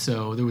that,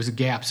 so there was a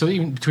gap. So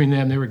even between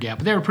them, they were a gap,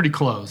 but they were pretty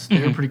close.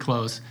 They were pretty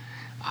close.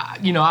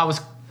 I was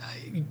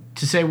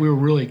to say we were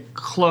really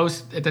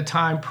close at the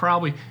time.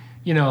 Probably,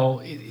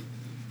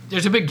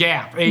 there's a big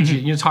gap. Age,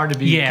 it's hard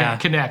to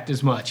connect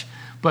as much.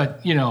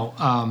 But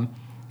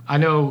I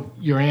know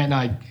your aunt and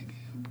I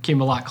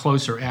came a lot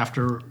closer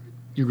after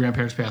your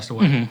grandparents passed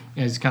away, and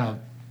it's kind of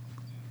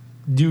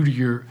due to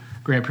your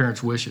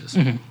grandparents' wishes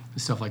and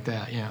stuff like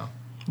that.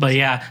 But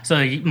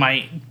so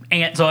my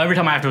aunt. So every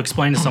time I have to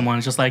explain to someone,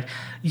 it's just like,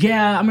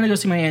 I'm gonna go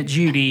see my Aunt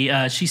Judy.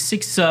 She's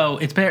 6. So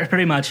it's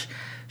pretty much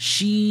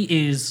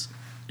she was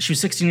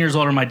 16 years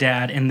older than my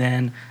dad, and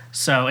then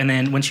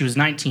when she was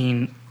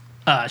 19,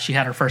 she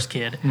had her first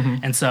kid,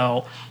 and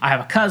so I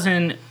have a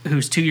cousin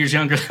who's 2 years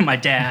younger than my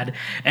dad,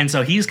 and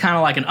so he's kind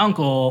of like an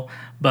uncle,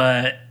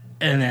 but.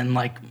 And then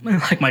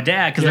like my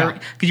dad, because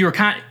you were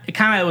kind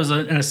of was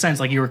in a sense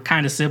like you were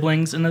kind of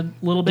siblings in a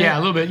little bit. Yeah, a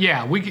little bit.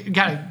 Yeah, we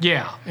kind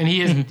of and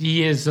he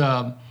is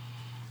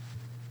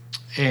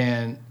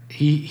and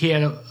he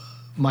had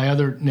my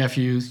other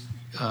nephew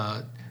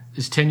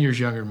is 10 years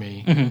younger than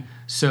me,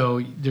 so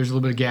there's a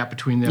little bit of gap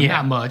between them.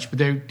 Not much, but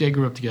they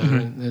grew up together,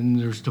 and then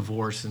there's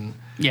divorce, and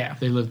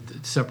they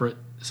lived separate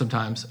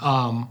sometimes.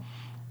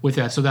 With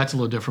that, so that's a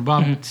little different.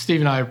 But Steve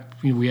and I,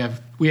 we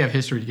have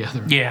history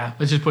together. Yeah,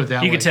 let's just put it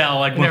that way. You could tell,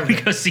 like when we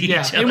go see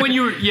each other. And when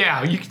you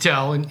could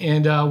tell,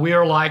 and we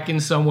are alike in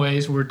some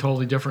ways. We're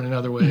totally different in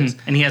other ways.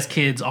 And he has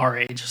kids our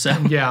age, so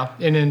and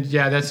then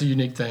that's a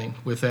unique thing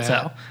with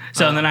that.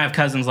 So and then I have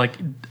cousins like,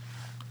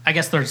 I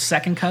guess they're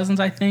second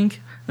cousins. I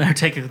think they're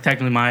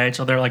technically my age,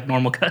 so they're like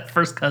normal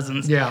first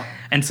cousins. Yeah,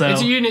 and so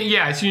it's unique.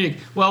 Yeah, it's unique.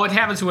 Well, what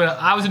happens when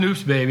I was an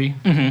oops baby?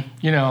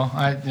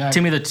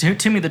 Timmy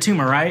the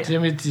tumor, right?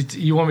 Timmy,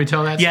 you want me to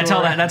tell that? Yeah, story?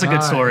 tell that. That's a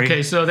good story.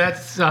 Okay, so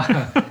that's.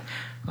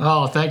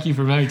 Oh, thank you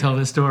for letting me tell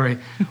this story.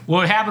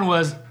 What happened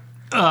was,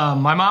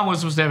 my mom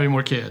wasn't supposed to have any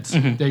more kids.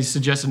 They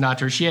suggested not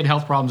to. She had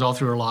health problems all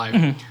through her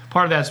life.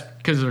 Part of that's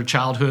because of her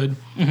childhood.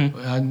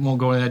 I won't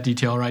go into that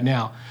detail right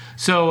now.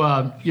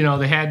 So,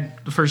 they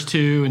had the first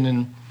two, and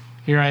then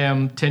here I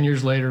am 10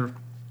 years later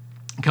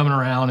coming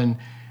around.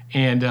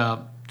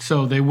 And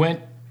so they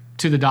went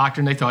to the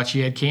doctor, and they thought she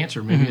had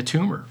cancer, maybe a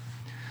tumor.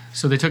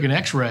 So they took an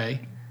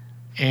X-ray,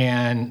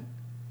 and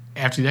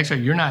after the X-ray,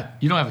 you don't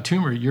have a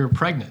tumor, you're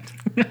pregnant.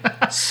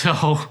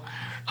 So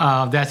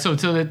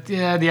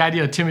the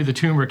idea of Timmy the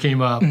tumor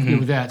came up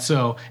with that.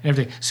 So and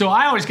everything. So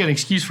I always get an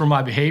excuse for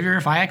my behavior.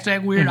 If I act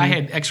that weird, I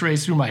had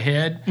X-rays through my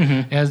head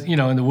as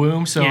in the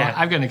womb. So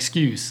I've got an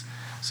excuse.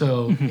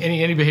 So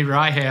any behavior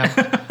I have,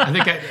 I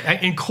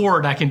think in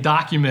court I can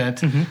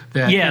document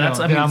that. Yeah, that's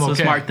I'm okay. a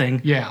smart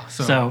thing. Yeah,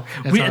 so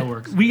that's how it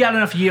works. We got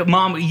enough.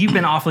 Mom, you've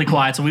been awfully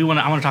quiet, so I want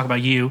to talk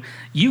about you.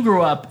 You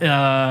grew up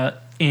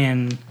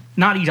in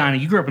not Edina.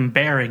 You grew up in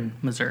Bering,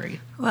 Missouri.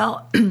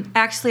 Well,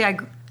 actually,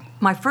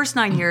 my first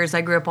 9 years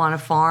I grew up on a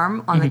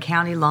farm on the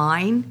county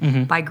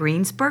line by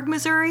Greensburg,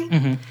 Missouri.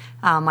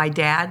 My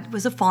dad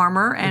was a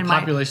farmer, and the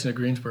population of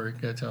Greensburg.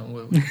 You gotta tell them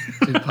what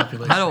the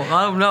population. I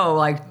don't know,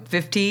 like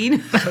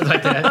 15,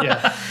 like that.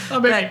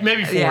 Yeah,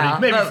 maybe 40. Yeah,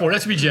 maybe 40.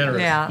 Let's be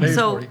generous. Yeah. Maybe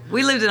so 40.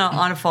 We lived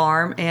on a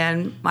farm,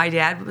 and my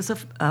dad was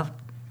a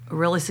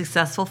really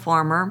successful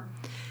farmer,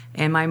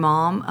 and my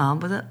mom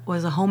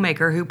was a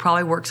homemaker who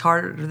probably works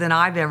harder than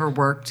I've ever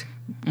worked.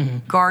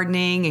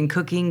 Gardening and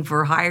cooking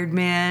for hired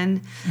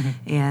men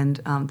and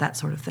that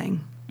sort of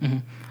thing.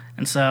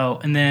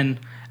 And then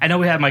I know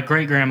we had my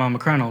great-grandma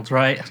McReynolds,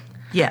 right?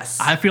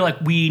 Yes. I feel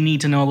like we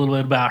need to know a little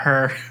bit about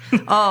her.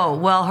 Oh,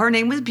 well, her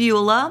name was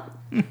Beulah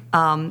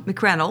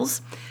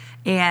McReynolds,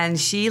 and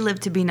she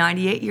lived to be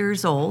 98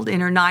 years old. In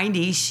her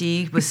 90s,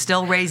 she was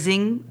still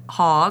raising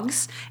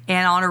hogs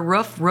and on her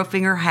roof,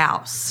 roofing her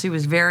house. She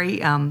was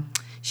very,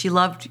 she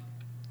loved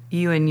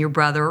you and your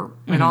brother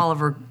and all of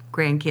her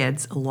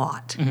grandkids a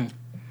lot.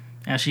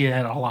 Yeah, she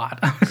had a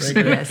lot. Great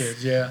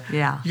grandkids,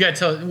 yeah. You got to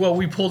tell. Well,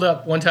 we pulled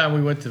up one time.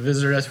 We went to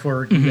visit her. That's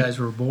before you guys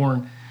were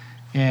born,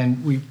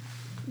 and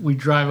we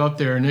drive up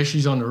there, and there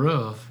she's on the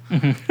roof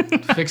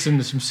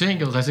fixing some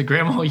shingles. I said,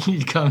 "Grandma, you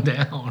need to come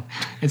down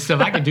and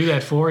stuff. I can do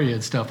that for you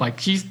and stuff." Like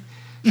she's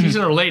in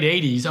her late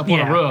 80s, up on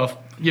a roof,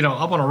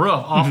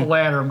 off a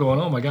ladder. I'm going,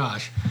 oh my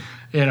gosh.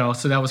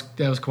 So that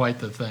was quite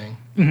the thing.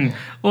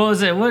 What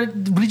was it?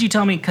 What did you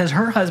tell me? Because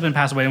her husband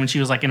passed away when she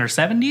was like in her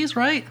 70s,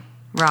 right?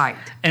 Right.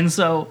 And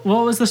so,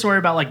 what was the story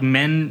about like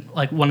men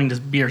like wanting to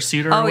be her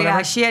suitor? Or Oh whatever?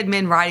 yeah, she had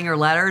men writing her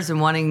letters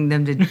and wanting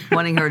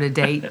her to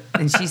date,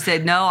 and she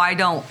said, "No, I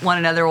don't want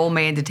another old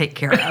man to take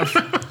care of."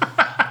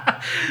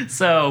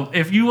 So,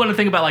 if you want to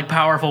think about like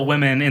powerful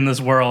women in this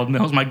world,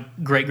 that was my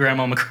great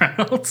grandma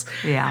McReynolds.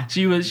 Yeah.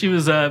 she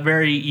was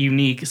very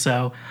unique.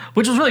 So,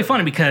 which was really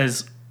funny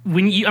because I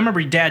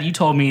remember, Dad, you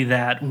told me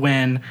that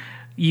when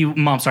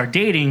Mom started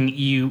dating,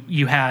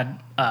 you had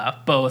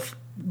both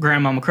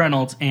Grandma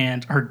McReynolds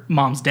and her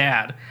mom's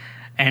dad,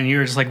 and you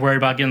were just like worried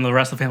about getting the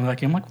rest of the family.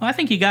 Like, I'm like, well, I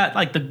think you got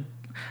like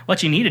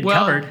what you needed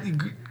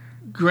covered.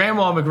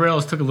 Grandma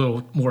McReynolds took a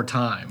little more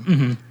time.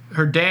 Mm-hmm.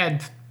 Her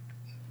dad,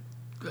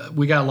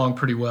 we got along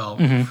pretty well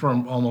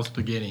from almost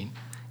the beginning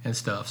and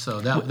stuff.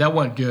 So that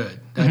went good.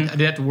 I didn't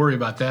have to worry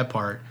about that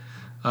part.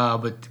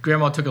 But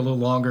Grandma took a little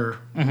longer,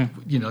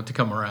 to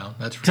come around.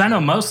 That's Because I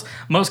know most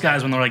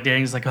guys when they're like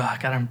dating, it's like, oh, I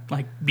gotta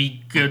like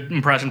be good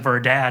impression for her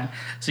dad.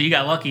 So you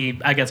got lucky,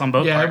 I guess, on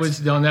both parts. Yeah, it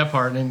was on that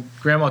part, and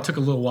Grandma took a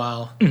little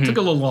while. It took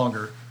a little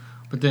longer,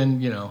 but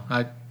then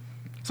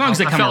as long as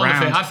they come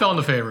around. I fell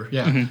into favor.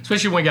 Yeah,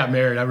 especially when we got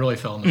married, I really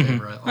fell into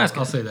favor.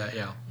 I'll say that.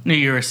 Yeah. Knew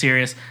you were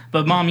serious,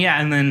 but Mom, yeah,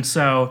 and then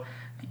so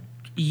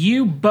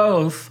you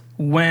both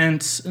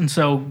went, and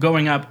so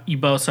going up, you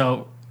both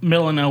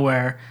middle of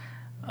nowhere.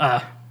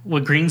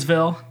 What,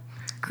 Greensville?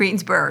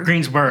 Greensburg.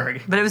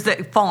 But it was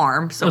the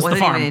farm, so it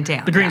wasn't even in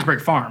town. The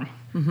Greensburg farm.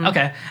 Mm-hmm.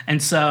 Okay.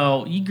 And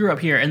so you grew up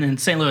here, and then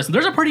St. Louis.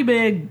 There's a pretty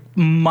big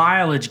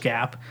mileage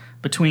gap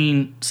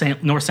between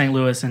North St.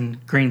 Louis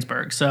and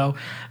Greensburg. So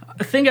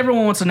I think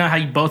everyone wants to know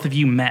how both of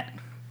you met.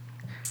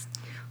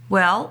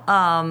 Well,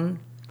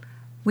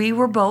 we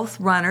were both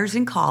runners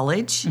in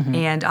college,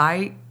 and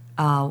I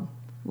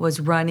was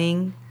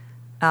running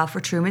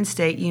for Truman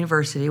State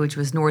University, which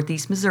was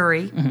Northeast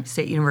Missouri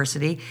State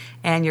University.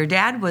 And your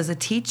dad was a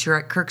teacher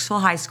at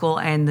Kirksville High School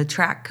and the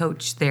track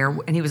coach there.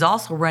 And he was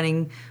also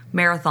running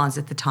marathons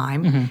at the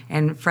time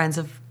and friends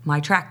of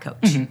my track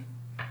coach.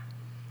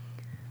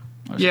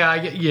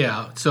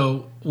 Yeah.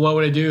 So what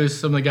would I do is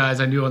some of the guys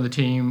I knew on the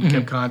team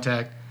kept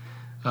contact.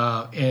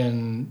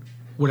 And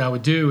what I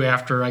would do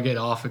after I get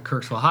off at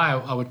Kirksville High,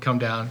 I would come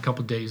down a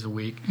couple days a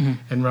week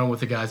and run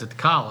with the guys at the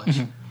college.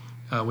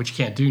 Which you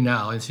can't do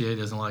now. NCAA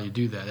doesn't allow you to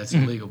do that. That's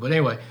illegal. But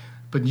anyway,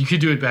 you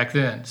could do it back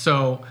then.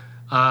 So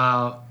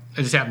I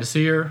just happened to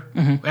see her.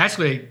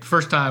 Actually,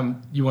 first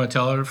time, you want to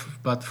tell her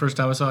about the first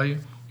time I saw you?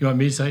 You want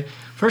me to say?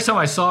 First time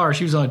I saw her,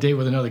 she was on a date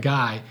with another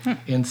guy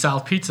in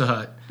South Pizza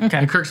Hut in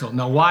Kirksville.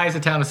 Now, why is a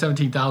town of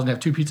 17,000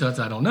 have two Pizza Huts?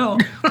 I don't know,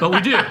 but we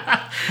do.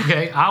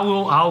 Okay,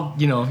 I'll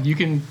you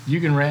can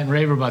rant and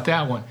rave about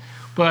that one.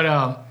 But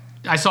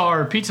I saw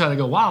her at Pizza Hut. I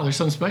go, wow, there's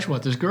something special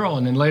about this girl.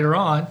 And then later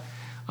on,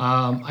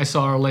 I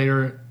saw her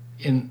later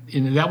in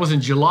that was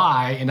in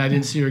July, and I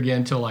didn't see her again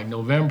until like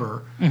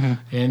November. And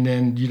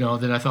then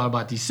then I thought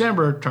about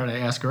December, trying to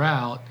ask her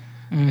out,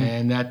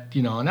 and that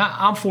and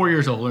I'm 4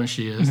 years older than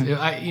she is.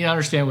 I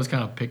understand it was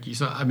kind of picky.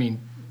 So I mean,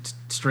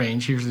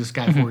 strange. Here's this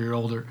guy 4 years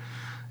older,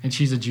 and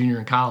she's a junior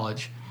in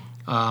college.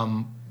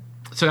 So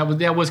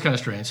that was kind of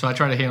strange. So I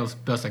tried to handle it as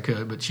best I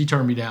could, but she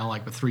turned me down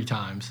like 3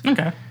 times.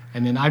 Okay.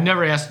 And then I've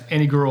never asked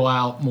any girl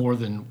out more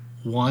than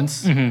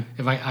once.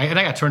 If I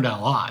got turned down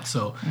a lot,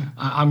 so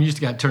I'm used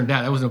to getting turned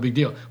down. That was no big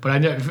deal. But I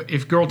know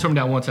if girl turned me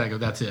down once, I go,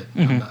 that's it.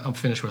 I'm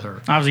finished with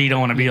her. Obviously, you don't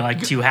want to be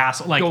like too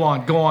hassle. Like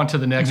go on to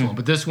the next one.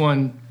 But this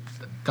one,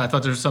 I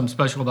thought there was something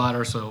special about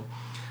her. So,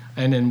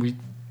 and then we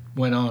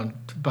went on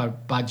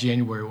by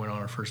January. We went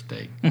on our first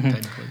date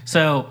technically.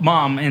 So,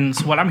 Mom, and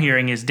so what I'm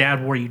hearing is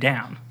Dad wore you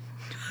down.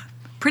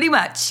 Pretty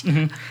much.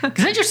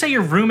 Because didn't you say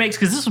your roommates?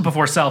 Because this was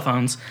before cell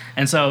phones,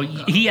 and so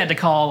he had to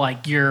call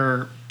like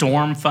your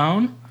dorm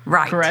phone.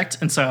 Right. Correct.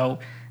 And so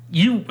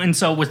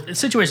with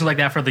situations like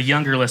that for the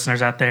younger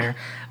listeners out there,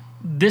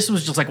 this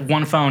was just like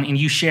one phone and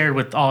you shared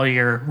with all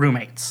your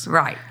roommates.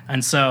 Right.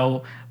 And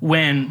so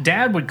when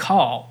Dad would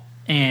call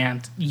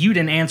and you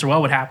didn't answer,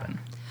 what would happen?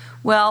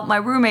 Well, my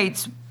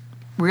roommates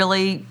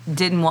really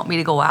didn't want me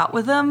to go out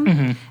with them.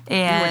 And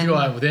you wouldn't go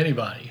out with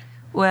anybody.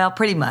 Well,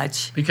 pretty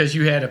much. Because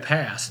you had a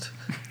past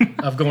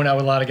of going out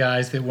with a lot of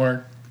guys that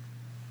weren't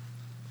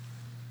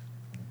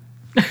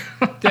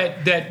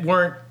that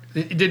weren't.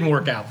 It didn't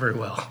work out very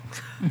well.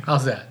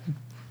 How's that?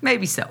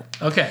 Maybe so.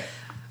 Okay.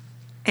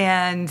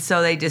 And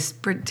so they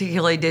just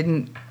particularly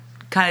didn't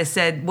kind of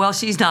said, well,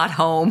 she's not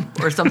home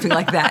or something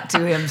like that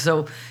to him.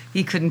 So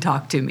he couldn't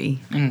talk to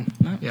me.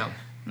 Yeah.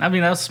 I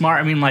mean, that's smart.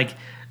 I mean, like,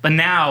 but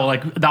now,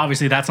 like,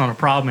 obviously that's not a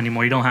problem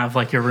anymore. You don't have,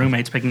 like, your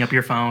roommates picking up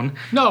your phone.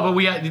 No,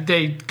 but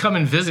they come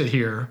and visit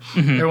here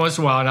every once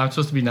in a while, and I'm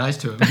supposed to be nice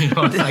to them.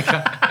 It's like,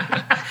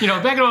 back in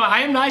my mind,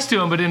 I am nice to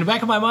them, but in the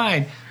back of my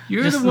mind,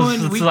 you're the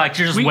one. It's like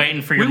you're just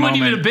waiting for your moment.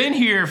 We wouldn't even have been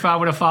here if I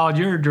would have followed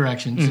your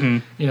directions,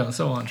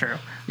 so on. True.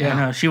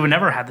 Yeah. No, she would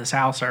never have this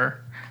house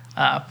or.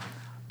 But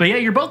yeah,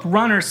 you're both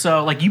runners,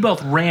 so like you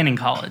both ran in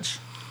college.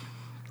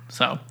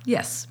 So.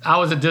 Yes. I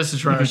was a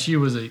distance runner. She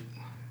was a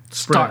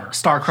sprinter.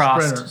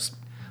 Star-crossed. Sprinter.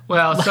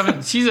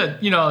 Well, she's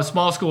a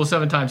small school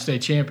 7-time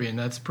state champion.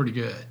 That's pretty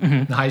good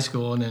in high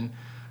school, and then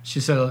She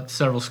set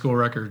several school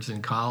records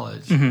in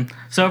college.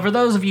 So for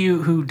those of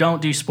you who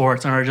don't do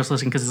sports and are just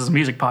listening because this is a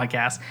music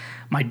podcast,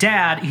 my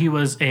dad, he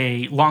was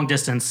a long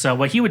distance. So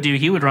what he would do,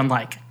 he would run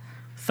like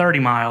 30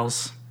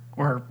 miles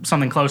or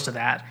something close to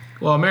that.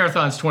 Well, a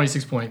marathon's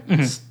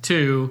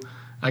 26.2.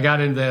 I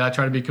got into that. I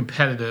tried to be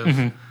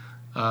competitive.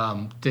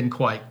 Didn't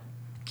quite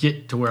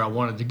get to where I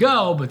wanted to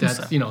go, but that's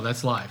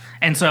that's life.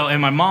 And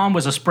my mom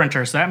was a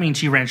sprinter, so that means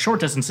she ran short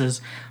distances,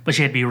 but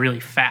she had to be really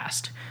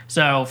fast.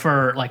 So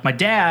for like my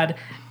dad,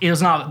 it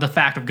was not the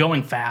fact of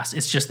going fast;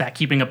 it's just that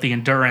keeping up the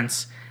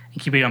endurance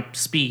and keeping up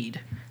speed.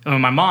 And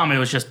with my mom, it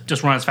was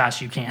just run as fast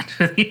as you can.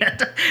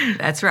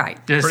 That's right.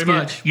 Pretty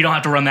much. You don't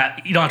have to run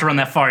that. You don't have to run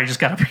that far. You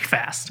just got to be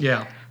fast.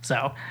 Yeah.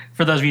 So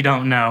for those of you who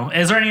don't know,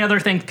 is there any other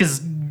thing?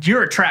 Because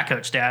you're a track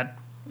coach, Dad.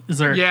 Is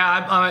there?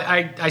 Yeah,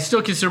 I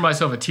still consider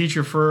myself a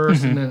teacher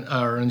first, and then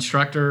or an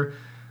instructor.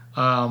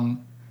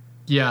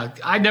 Yeah,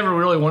 I never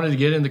really wanted to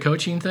get in the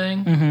coaching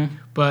thing,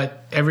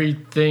 but every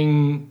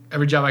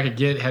job I could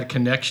get had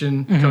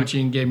connection.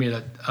 Coaching gave me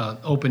an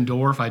open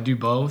door if I do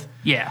both.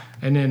 Yeah.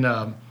 And then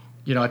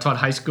I taught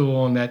high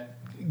school, and that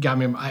got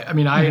me.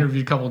 I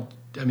interviewed a couple.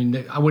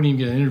 I wouldn't even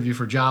get an interview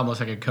for a job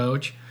unless I could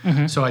coach.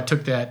 So I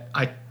took that.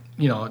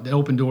 It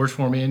opened doors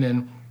for me, and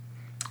then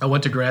I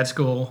went to grad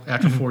school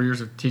after 4 years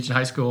of teaching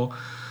high school,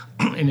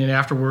 and then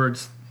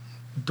afterwards,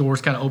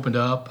 doors kind of opened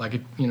up. I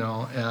could,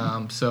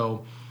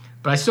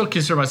 but I still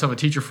consider myself a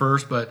teacher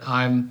first. But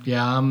I'm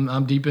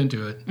deep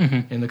into it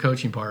in the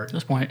coaching part. At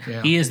this point,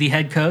 Yeah. he is the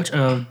head coach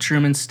of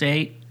Truman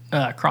State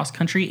cross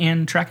country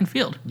and track and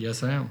field.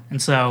 Yes, I am.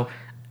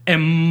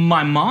 And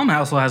my mom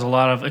also has a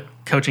lot of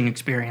coaching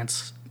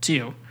experience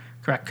too.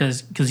 Correct,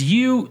 because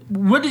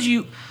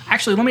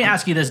actually, let me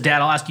ask you this,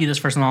 Dad. I'll ask you this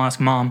first, and I'll ask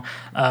Mom.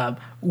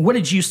 What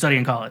did you study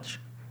in college?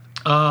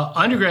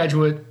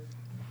 Undergraduate,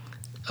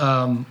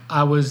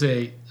 I was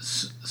a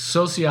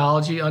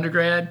sociology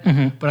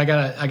undergrad, but I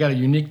got a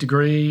unique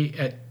degree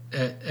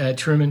at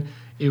Truman.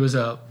 It was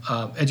a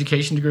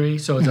education degree,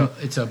 so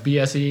it's a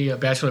BSE, a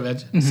Bachelor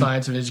of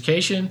Science in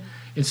Education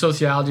in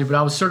sociology. But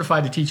I was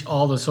certified to teach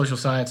all the social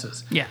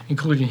sciences,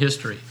 including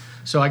history.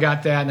 So I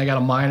got that, and I got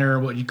a minor,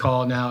 what you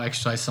call now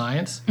exercise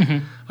science.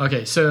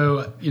 Okay,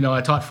 so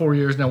I taught 4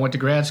 years, and I went to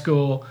grad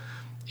school,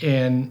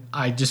 and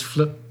I just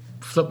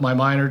flipped my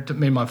minor to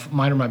made my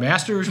minor my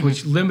master's,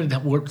 which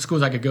limited what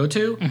schools I could go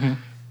to.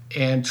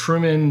 And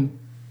Truman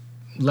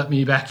let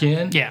me back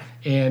in,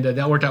 and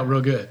that worked out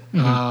real good.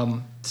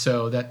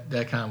 So that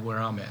kind of where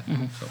I'm at.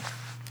 So.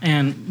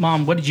 And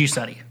Mom, what did you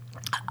study?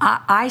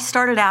 I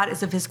started out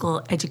as a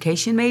physical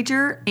education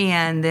major,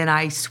 and then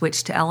I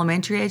switched to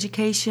elementary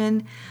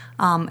education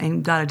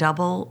and got a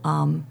double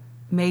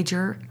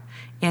major.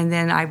 And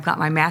then I've got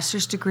my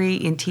master's degree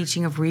in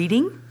teaching of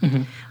reading.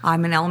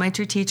 I'm an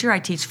elementary teacher. I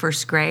teach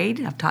first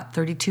grade. I've taught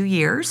 32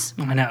 years.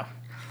 I know.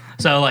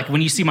 So, like,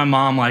 when you see my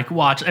mom, like,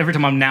 watch, every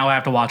time I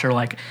have to watch her,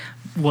 like,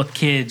 with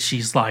kids,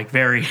 she's, like,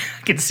 very,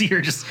 I can see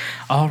her just,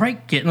 all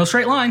right, get in a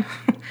straight line.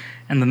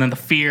 And then the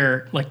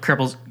fear, like,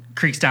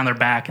 creaks down their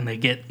back, and they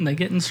get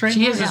in straight line.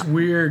 She has this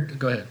weird,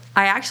 go ahead.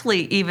 I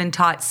actually even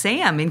taught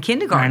Sam in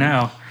kindergarten. I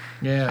know.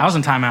 Yeah. I was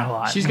in timeout a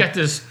lot. She's got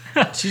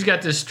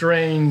this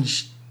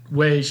strange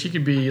way. She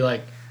could be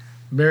like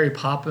Mary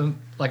Poppins,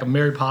 like a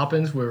Mary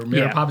Poppins, where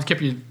Mary Poppins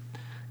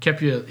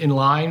kept you in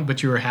line,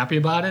 but you were happy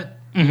about it.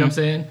 You know what I'm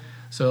saying?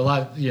 So a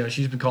lot of,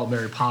 she's been called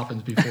Mary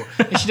Poppins before.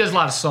 And she does a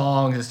lot of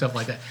songs and stuff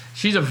like that.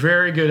 She's a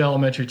very good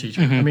elementary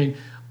teacher. I mean,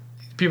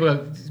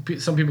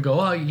 some people go,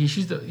 oh,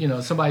 she's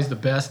the, somebody's the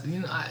best.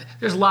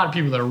 There's a lot of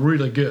people that are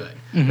really good.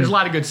 There's a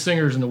lot of good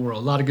singers in the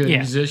world, a lot of good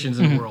musicians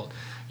in the world,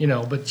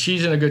 but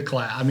she's in a good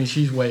class. I mean,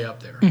 she's way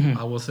up there.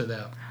 I will say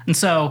that. And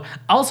so,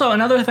 also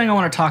another thing I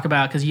want to talk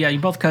about, because you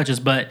both coaches,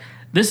 but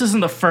this isn't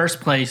the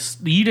first place.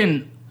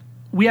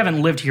 We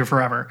haven't lived here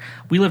forever.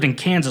 We lived in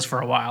Kansas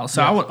for a while.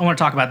 So I want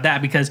to talk about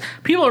that, because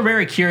people are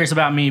very curious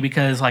about me,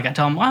 because like I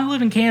tell them, I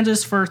lived in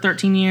Kansas for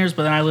 13 years,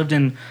 but then I lived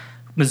in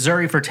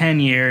Missouri for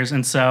 10 years.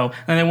 And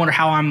they wonder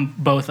how I'm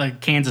both a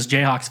Kansas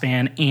Jayhawks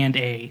fan and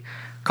a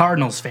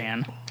Cardinals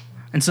fan.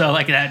 And so,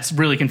 like, that's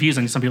really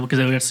confusing to some people, because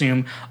they would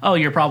assume, oh,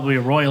 you're probably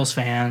a Royals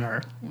fan,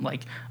 or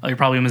like, oh, you're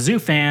probably a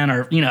Mizzou fan,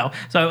 or,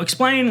 So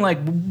explain, like,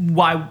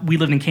 why we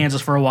lived in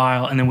Kansas for a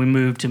while and then we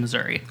moved to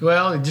Missouri.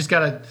 Well,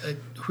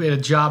 we had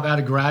a job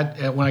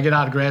when I get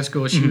out of grad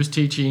school, she was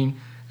teaching,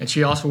 and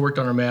she also worked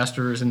on her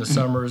master's in the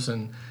summers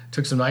and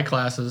took some night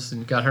classes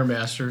and got her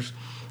master's.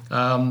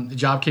 The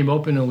job came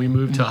open, and we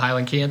moved to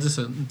Highland, Kansas,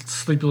 a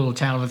sleepy little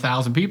town of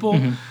 1,000 people,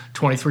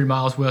 23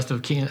 miles west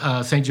of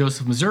St.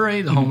 Joseph,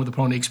 Missouri, the home of the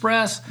Pony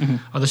Express,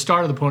 or the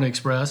start of the Pony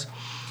Express.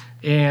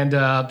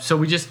 And so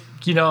we just,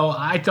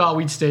 I thought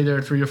we'd stay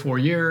there 3 or 4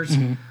 years,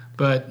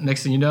 but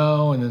next thing you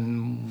know, and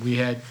then we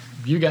had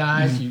you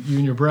guys, you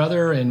and your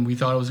brother, and we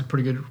thought it was a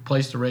pretty good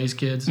place to raise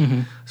kids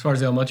as far as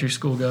the elementary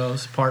school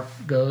part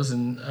goes,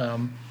 and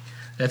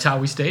that's how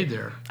we stayed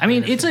there. I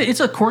mean, it's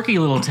a quirky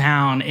little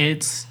town.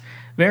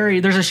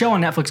 There's a show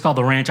on Netflix called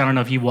The Ranch. I don't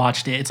know if you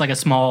watched it. It's like a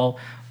small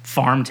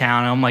farm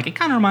town. And I'm like, it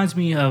kind of reminds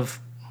me of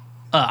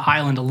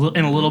Highland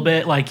in a little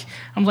bit. Like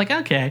I'm like,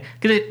 okay,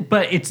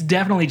 but it's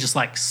definitely just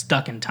like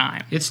stuck in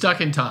time. It's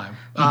stuck in time.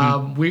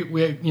 We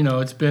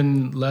it's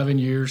been 11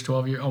 years,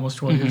 12 years, almost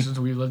 12 years since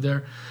we lived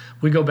there.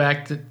 We go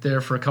back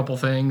there for a couple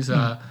things.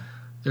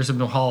 There's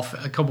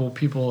a couple of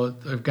people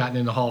that have gotten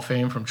into Hall of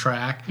Fame from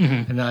track,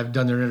 and I've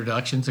done their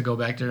introductions to go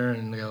back there,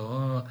 and they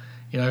go,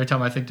 every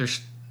time I think they're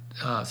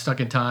stuck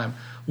in time.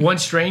 One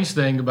strange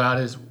thing about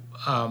it is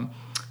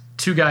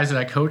two guys that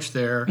I coached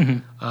there.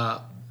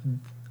 I've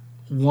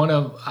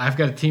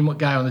got a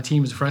guy on the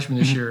team as a freshman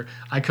this year.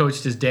 I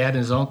coached his dad and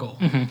his uncle,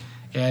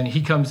 and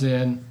he comes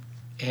in,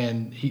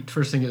 and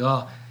first thing is,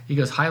 he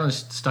goes,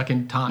 Highland's stuck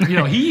in time.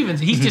 He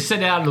just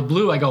said it out of the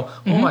blue. I go,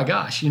 oh my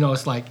gosh,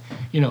 it's like,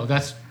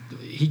 that's.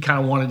 He kind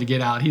of wanted to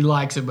get out. He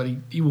likes it, but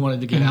he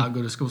wanted to get out and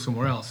go to school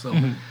somewhere else. So,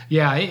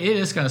 yeah, it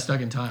is kind of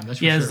stuck in time. That's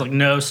for sure. There's like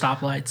no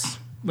stoplights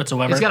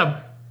whatsoever.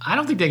 I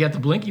don't think they got the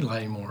blinking light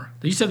anymore.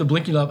 They used to have the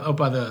blinking light up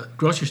by the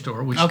grocery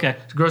store, which the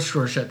grocery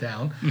store shut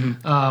down.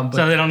 But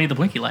so they don't need the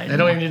blinky light anymore.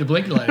 They don't even need the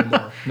blinky light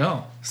anymore.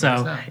 No.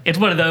 So it's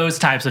one of those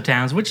types of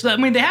towns, which, I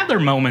mean, they have their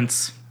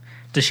moments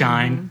to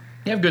shine.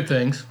 They have good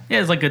things. Yeah,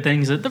 it's like good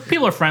things. The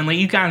people are friendly.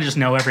 You kind of just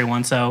know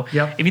everyone. So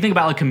if you think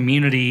about like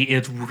community,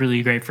 it's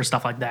really great for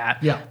stuff like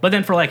that. Yeah. But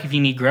then for like if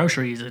you need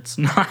groceries, it's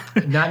not.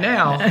 Not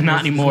now. Not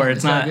anymore.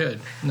 It's not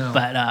good. No.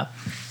 But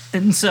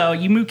and so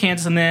you moved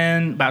Kansas, and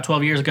then about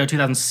 12 years ago,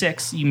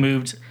 2006, you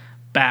moved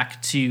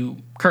back to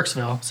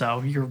Kirksville.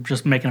 So you're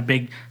just making a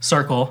big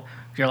circle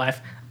of your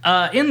life.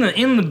 In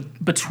the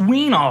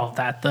between all of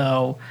that,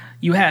 though,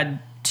 you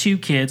had 2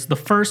 kids. The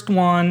first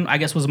one, I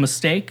guess, was a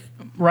mistake,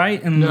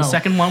 right? And the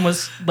second one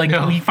was like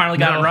we finally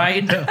got it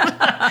right.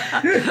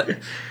 No.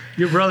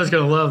 Your brother's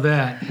gonna love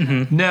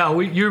that. No,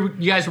 you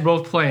guys were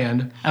both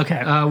planned.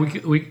 Okay.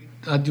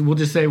 We'll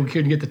just say we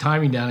couldn't get the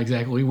timing down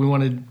exactly. We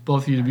wanted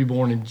both of you to be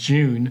born in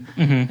June,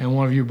 and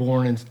one of you were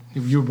born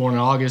in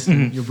August,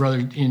 and your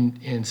brother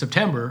in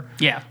September.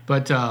 Yeah.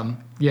 But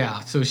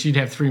so she'd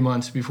have 3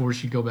 months before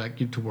she'd go back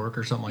to work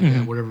or something like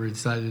that, whatever we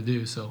decided to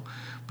do. So,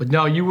 but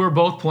no, you were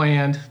both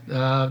planned.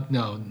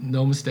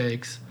 No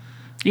mistakes.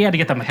 You had to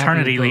get the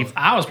maternity leave.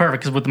 I was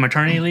perfect because with the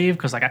maternity leave,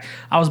 because like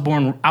I was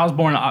born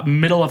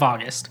middle of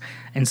August,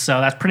 and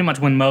so that's pretty much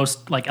when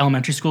most like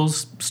elementary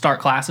schools start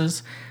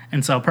classes,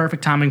 and so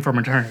perfect timing for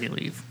maternity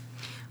leave.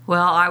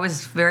 Well, I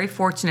was very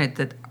fortunate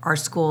that our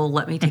school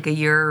let me take a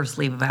year's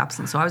leave of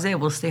absence, so I was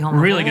able to stay home.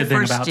 Really good thing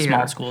first about year.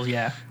 Small schools,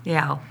 yeah.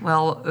 Yeah,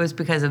 well, it was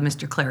because of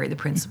Mr. Clary, the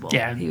principal.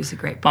 Yeah, he was a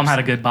great person. Mom had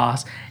a good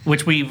boss,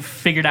 which we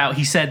figured out.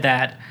 He said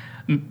that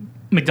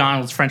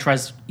McDonald's French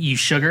fries use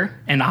sugar,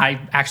 and I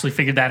actually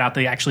figured that out.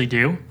 They actually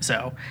do.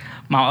 So,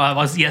 the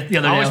other day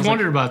I always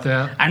wondered about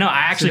that. I know. I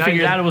actually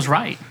figured out it was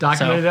right.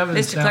 Documented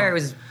evidence. Mr. Clary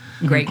was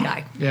a great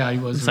guy. Yeah, he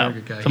was a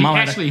very good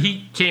guy. So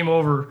he came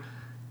over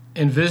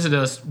and visited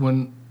us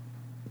when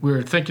we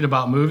were thinking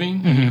about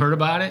moving. And he heard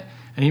about it,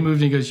 and he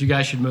moved. And he goes, "You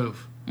guys should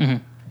move."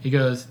 He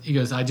goes,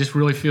 "I just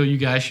really feel you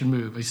guys should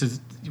move." He says,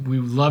 "We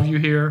love you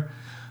here,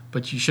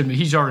 but you shouldn't."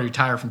 He's already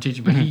retired from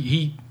teaching, but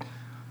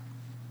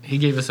he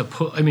gave us a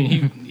push. I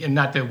mean, and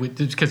not that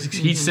because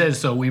he says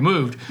so. We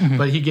moved,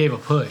 but he gave a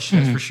push.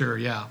 That's for sure.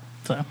 Yeah.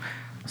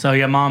 So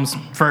yeah, Mom's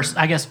first,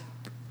 I guess,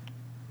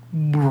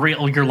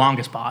 your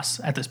longest boss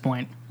at this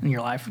point in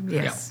your life.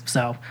 Yes. Yeah.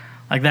 So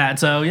like that.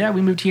 So yeah,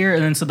 we moved here,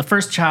 and then so the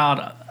first child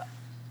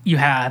you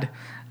had.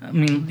 I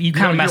mean, you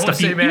kind of messed a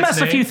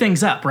few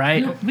things up,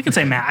 right? We can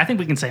say Matt. I think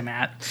we can say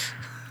Matt.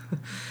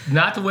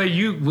 Not the way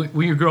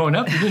when you were growing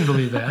up, you didn't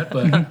believe that,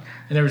 but and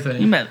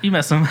everything. You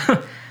messed him.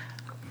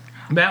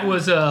 Matt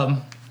was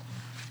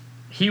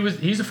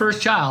he's the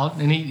first child,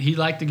 and he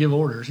liked to give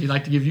orders. He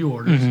liked to give you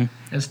orders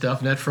and stuff,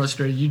 and that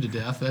frustrated you to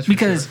death. That's for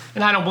sure.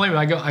 And I don't blame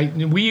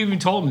him. We even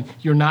told him,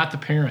 "You're not the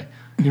parent.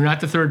 You're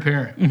not the third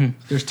parent.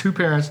 There's 2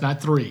 parents,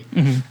 not 3."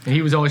 And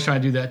he was always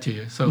trying to do that to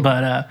you. So,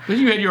 but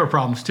you had your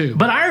problems too.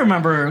 But I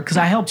remember because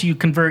I helped you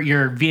convert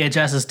your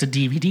VHSs to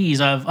DVDs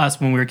of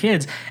us when we were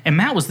kids, and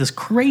Matt was this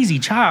crazy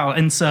child,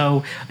 and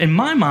so in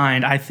my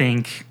mind, I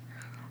think,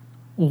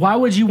 why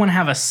would you want to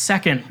have a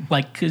second?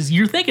 Like, because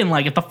you're thinking,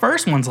 like, if the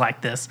first one's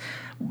like this,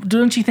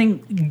 don't you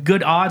think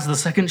good odds the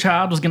second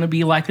child was going to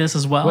be like this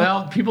as well?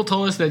 Well, people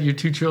told us that your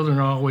 2 children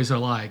are always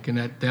alike, and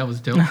that's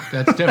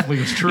definitely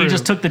was true. You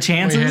just took the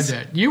chances.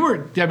 You were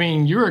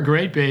a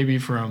great baby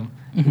from.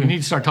 We need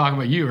to start talking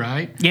about you,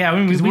 right? Yeah,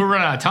 we're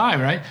running out of time,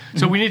 right?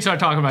 So we need to start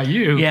talking about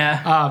you.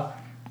 Yeah.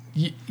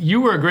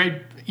 You were a great,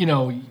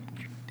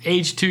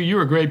 age 2. You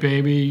were a great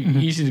baby,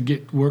 easy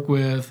to work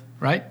with.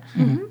 Right?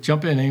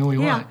 Jump in any way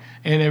you want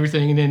and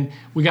everything. And then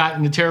we got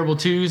in the terrible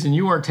 2s, and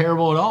you weren't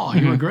terrible at all.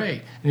 You were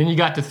great. And then you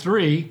got to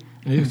 3,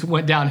 and it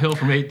went downhill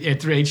from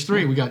age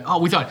 3. We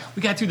thought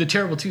we got through the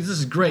terrible 2s. This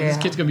is great. This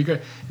kid's going to be great.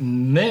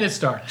 And then it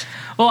started.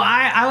 Well,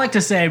 I like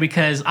to say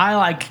because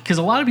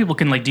a lot of people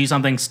can like do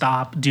something,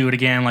 stop, do it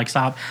again, like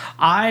stop.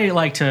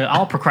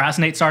 I'll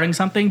procrastinate starting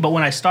something, but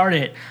when I start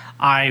it,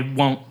 I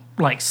won't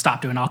like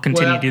stop doing it. I'll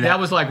continue to do that. That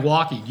was like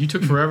walking. You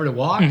took forever to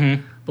walk.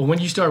 But when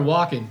you started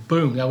walking,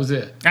 boom, that was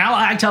it.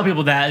 I tell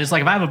people that it's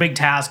like if I have a big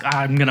task,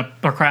 I'm gonna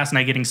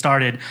procrastinate getting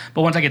started.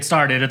 But once I get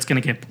started, it's gonna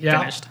get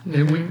finished.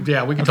 And we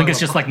can I think it's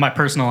just like my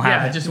personal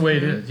habit. Yeah, just the way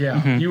it is.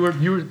 Yeah,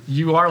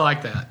 you are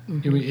like that.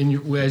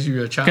 As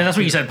you're a child. Because that's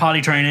what you said, potty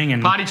training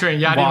and Potty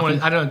training. Yeah,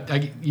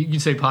 walking. You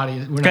say potty.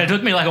 It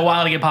took me like a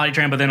while to get potty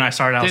trained, but then I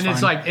started. Then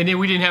it's like, and then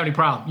we didn't have any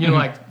problem. You know,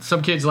 like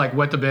some kids like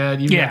wet the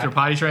bed even after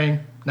potty train.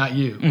 Not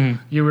you.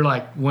 You were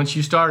like, once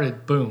you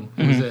started, boom,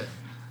 that was it.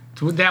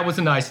 So that was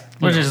a nice.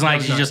 Which is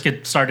nice. You just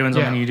start doing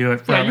something, you do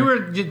it forever. Yeah, you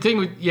were the thing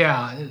with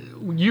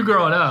you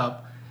growing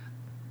up.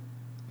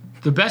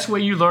 The best way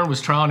you learned was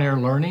trial and error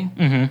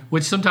learning,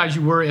 which sometimes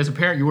you were as a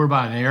parent. You were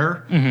by an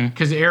error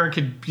because the error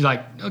could be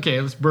like,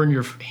 okay, let's burn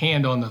your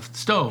hand on the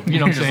stove. You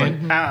know what I'm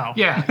saying? Like, ow.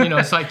 Yeah,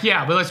 it's like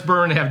but let's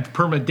burn and have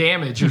permanent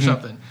damage or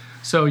something.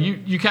 So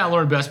you kind of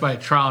learn best by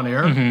trial and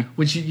error,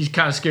 which you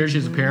kind of scares you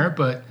as a parent,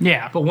 but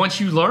once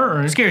you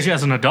learn, it scares you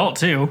as an adult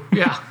too.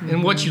 Yeah,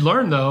 and once you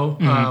learn though,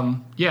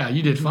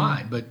 you did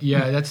fine. But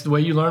that's the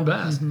way you learn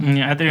best.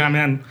 Yeah, I think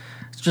it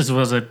just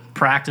was a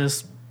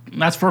practice.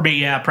 That's for me.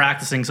 Yeah,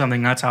 practicing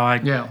something. That's how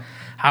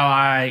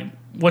I.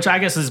 Which I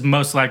guess is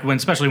most like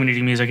especially when you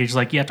do music, it's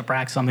like you have to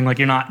practice something. Like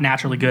you're not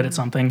naturally good at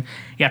something,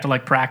 you have to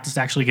like practice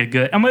to actually get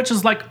good. And which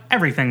is like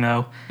everything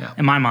though,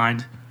 in my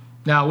mind.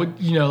 Now,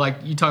 like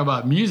you talk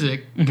about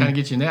music, kind of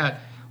get you in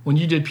that. When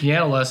you did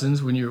piano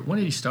lessons, when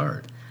did you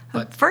start?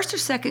 First or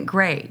second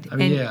grade. I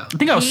mean, I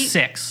think I was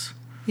 6.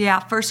 Yeah,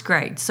 first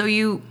grade. So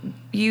you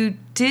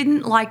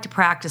didn't like to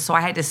practice, so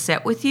I had to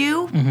sit with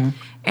you.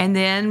 And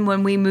then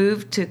when we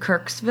moved to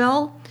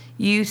Kirksville,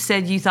 you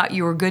said you thought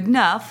you were good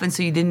enough, and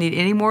so you didn't need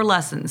any more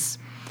lessons.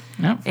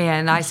 Yep,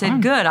 and I said,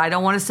 fine. Good. I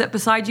don't want to sit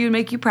beside you and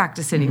make you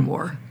practice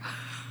anymore.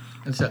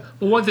 And so,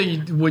 one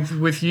thing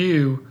with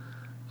you,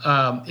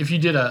 if you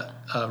did a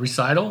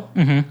recital,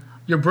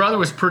 your brother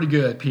was pretty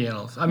good at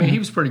pianos. I mean, he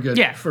was pretty good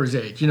for his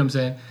age. You know what I'm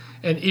saying?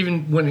 And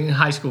even when in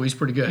high school, he's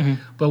pretty good.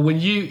 But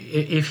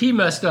if he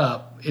messed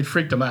up, it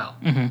freaked him out.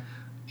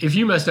 If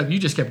you messed up, you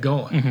just kept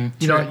going.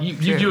 You know,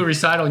 you do a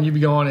recital and you'd be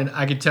going, and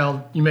I could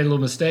tell you made a little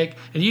mistake,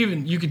 and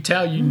you could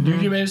tell you knew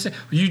you made a mistake,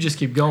 but you just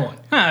keep going.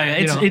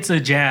 It's a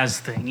jazz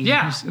thing.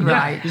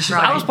 Right.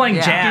 I was playing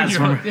jazz.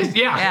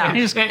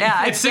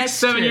 At 6,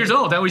 7 years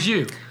old, that was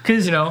you.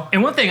 Because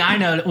and one thing I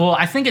know,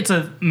 I think it's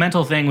a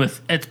mental thing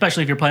with,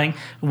 especially if you're playing,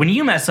 when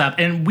you mess up,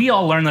 and we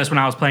all learned this when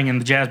I was playing in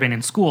the jazz band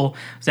in school,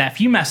 is that if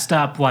you messed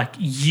up, like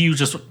you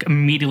just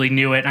immediately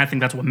knew it, and I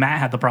think that's what Matt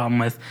had the problem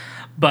with.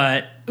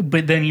 But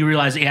then you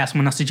realize, you ask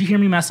someone else, did you hear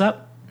me mess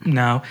up?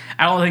 No.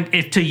 I don't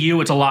think, to you,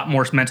 it's a lot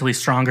more mentally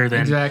stronger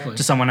than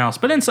to someone else.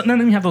 But then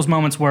you have those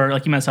moments where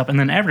like you mess up and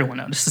then everyone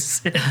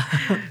notices it.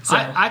 So.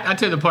 I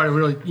tell you the part that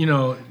really,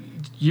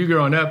 you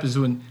growing up is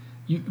when,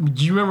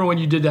 do you remember when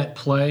you did that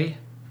play?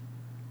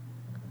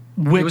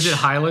 It was at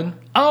Highland.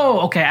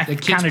 Oh, okay. The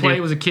kids' play. It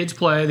was a kids'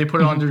 play. They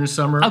put it on during the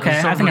summer. Okay,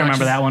 I think I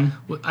remember that one.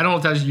 I don't know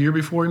if that was the year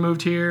before we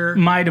moved here.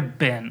 Might have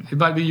been. It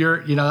might be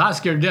I was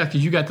scared to death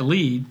because you got the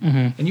lead,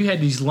 and you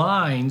had these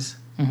lines,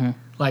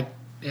 like,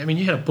 I mean,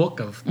 you had a book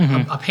of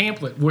a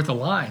pamphlet worth of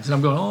lines, and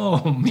I'm going,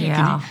 oh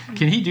man,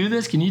 can he do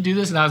this? Can you do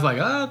this? And I was like,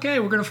 oh, okay,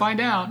 we're gonna find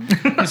out.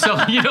 And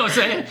so you know what I'm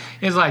saying?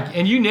 It's like,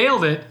 and you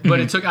nailed it, but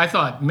it took. I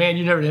thought, man,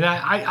 you never. And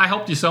I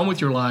helped you some with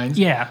your lines,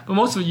 but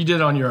most of it you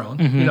did on your own.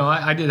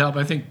 I did help.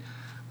 I think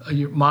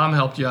your mom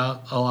helped you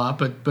out a lot,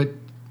 but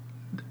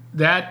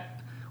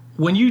that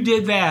when you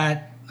did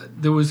that,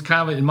 there was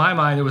kind of in my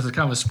mind there was a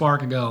kind of a spark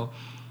to go.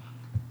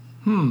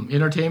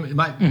 Entertainment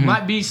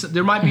might be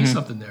there might be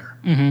something there.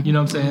 You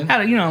know what I'm saying?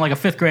 Like a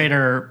 5th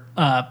grader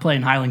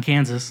playing Highland,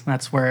 Kansas.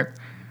 That's where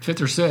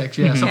 5th or 6th,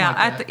 something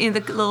like that. In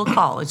the little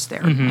college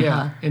there.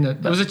 Yeah,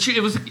 it was a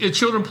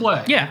children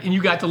play. Yeah, and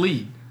you got the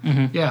lead.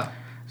 Yeah.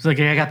 It's like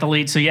I got the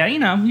lead, so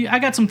I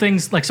got some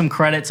things like some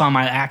credits on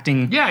my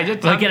acting. Yeah, I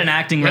did. I get an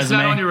acting resume.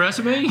 That's not on your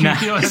resume.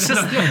 No, it's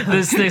just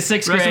the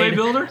 6th grade resume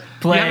builder.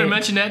 Play. You haven't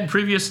mentioned that in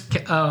previous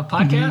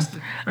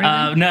podcast.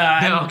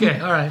 No. Okay,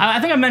 all right. I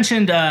think I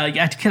mentioned I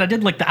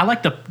did I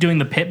like doing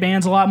the pit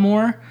bands a lot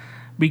more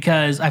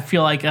because I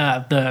feel like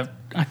I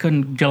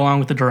couldn't get along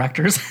with the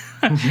directors.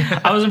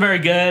 I wasn't very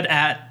good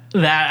at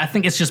that. I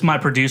think it's just my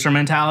producer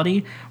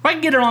mentality. Or I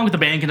can get along with the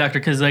band conductor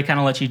because they kind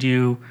of let you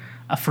do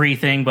a free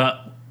thing,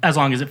 but as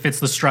long as it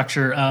fits the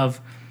structure of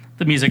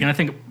the music. And I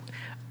think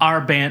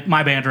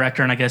my band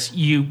director, and I guess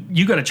you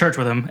go to church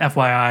with him,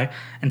 FYI,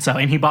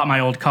 and he bought my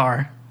old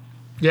car.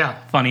 Yeah.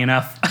 Funny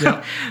enough.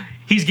 Yeah.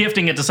 He's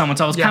gifting it to someone,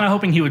 so I was kind of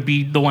hoping he would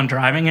be the one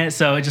driving it,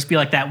 so it'd just be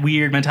like that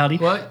weird mentality.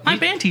 Well, my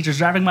band teacher's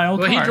driving my old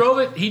car.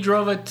 He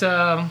drove it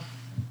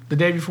the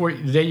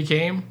day you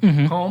came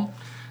home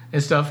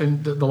and stuff,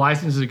 and the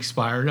license is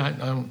expired.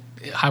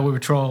 Highway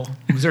Patrol,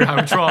 Missouri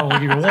Highway Patrol, we'll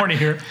give you a warning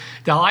here.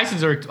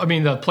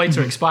 The plates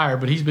are expired,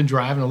 but he's been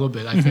driving a little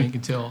bit, I think,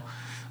 until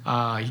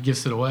he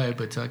gives it away.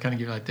 But kind of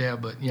give it like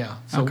that. But yeah,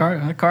 so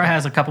the car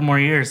has a couple more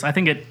years. I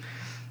think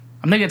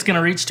it's going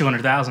to reach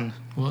 200,000.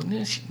 Well,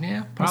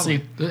 yeah, probably.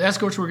 We'll see. The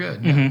escorts were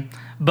good.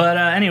 But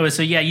anyway,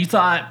 so you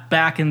thought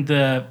back in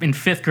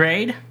 5th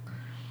grade.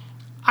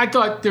 I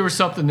thought there was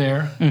something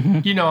there.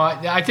 You know,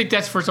 I think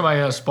that's the first time I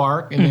had a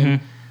spark,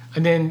 and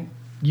then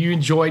you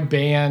enjoyed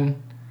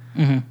band.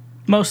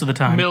 Most of the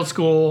time. Middle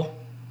school.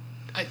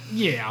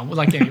 Yeah,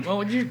 like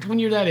when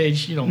you're that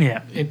age, you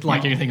don't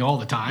like anything all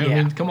the time. Yeah.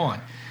 I mean, come on,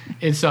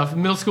 and stuff.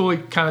 Middle school,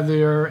 kind of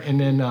there, and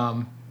then,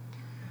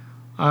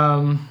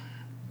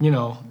 you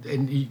know,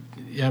 and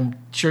I'm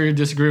sure you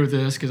disagree with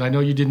this because I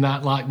know you did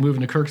not like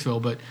moving to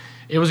Kirksville, but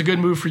it was a good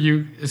move for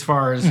you as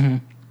far as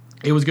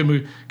it was a good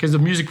move because the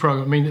music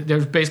program. I mean,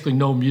 there's basically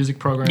no music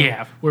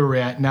program where we're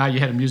at now. You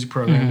had a music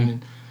program,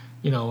 and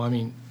you know, I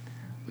mean,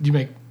 you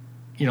make.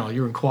 You know,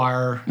 you're in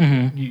choir.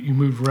 You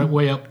moved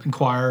way up in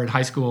choir in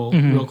high school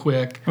real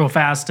quick. Real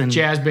fast. And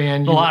jazz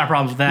band. A lot of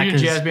problems with that. You did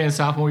jazz band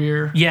sophomore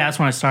year? Yeah, that's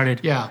when I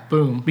started. Yeah,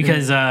 boom.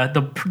 Because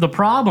the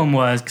problem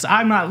was, because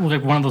I'm not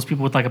like one of those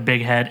people with like a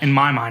big head. In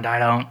my mind,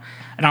 I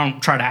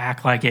don't try to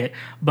act like it.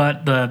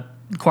 But the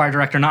choir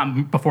director,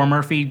 not before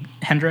Murphy,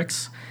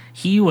 Hendricks,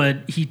 he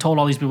told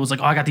all these people, was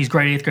like, oh, I got these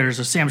great 8th graders,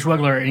 there's Sam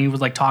Schwigler, and he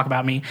would like talk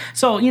about me.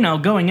 So, you know,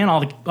 going in,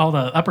 all the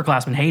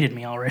upperclassmen hated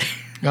me already.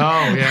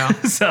 Oh, yeah.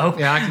 So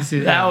yeah, I can see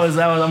that. That was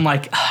I'm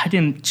like, I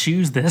didn't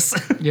choose this.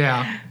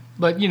 Yeah.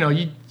 But, you know,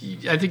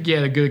 I think you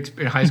had a good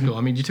experience in high school.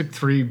 I mean, you took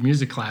 3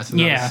 music classes on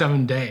a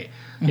 7-day.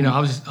 You know, I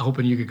was just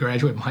hoping you could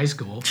graduate from high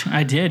school.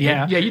 I did,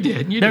 yeah. Yeah, you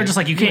did. They're just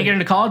like, you can't get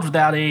into college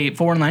without a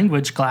foreign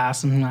language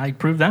class, and I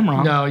proved them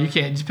wrong. No, you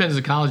can't. It depends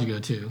on the college you go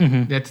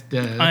to. That's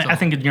I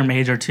think your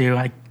major, too.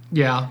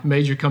 Yeah,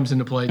 major comes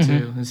into play,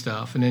 too, and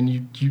stuff. And then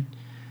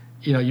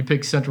you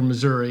pick Central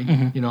Missouri.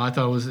 You know, I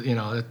thought it was, you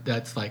know,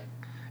 that's like,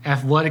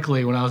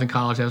 athletically, when I was in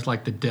college, that was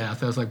like the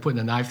death. I was like putting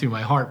a knife through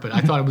my heart, but I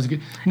thought it was good.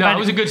 No, it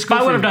was a good school.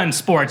 If I would have done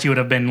sports, you would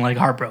have been like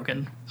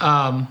heartbroken.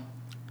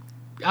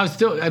 I was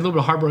still a little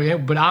bit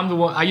heartbroken, but I'm the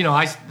one.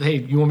 Hey,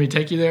 you want me to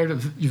take you there to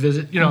you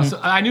visit? You know, so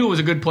I knew it was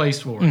a good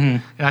place for it,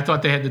 and I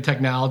thought they had the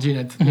technology,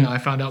 and you know, I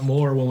found out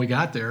more when we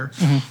got there.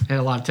 They had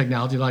a lot of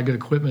technology, a lot of good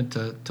equipment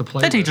to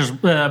play. The teachers,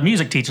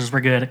 music teachers,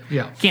 were good.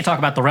 Yeah, can't talk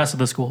about the rest of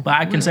the school, but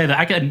I can say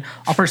that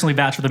I'll personally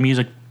vouch for the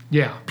music.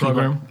 Yeah,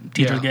 program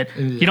teachers get.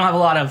 You don't have a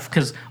lot of,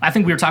 because I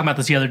think we were talking about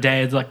this the other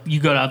day. It's like you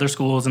go to other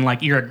schools and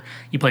like you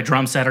play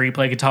drum set or you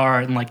play guitar,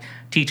 and like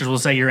teachers will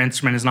say your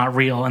instrument is not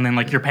real, and then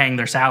like you're paying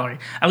their salary.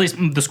 At least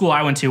the school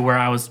I went to, where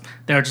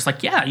they were just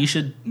like, yeah, you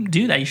should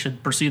do that, you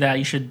should pursue that,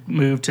 you should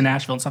move to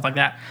Nashville and stuff like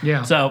that.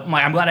 Yeah. So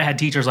like, I'm glad I had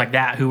teachers like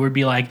that who would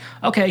be like,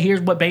 okay,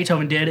 here's what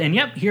Beethoven did, and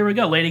yep, here we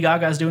go. Lady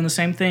Gaga's doing the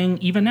same thing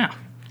even now.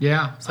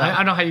 Yeah. So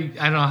I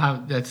don't know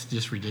how that's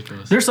just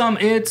ridiculous. There's some.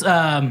 It's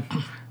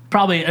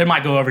probably, it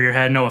might go over your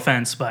head, no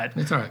offense, but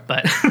it's all right.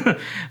 But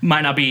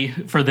might not be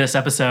for this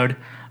episode.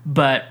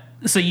 But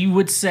so you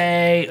would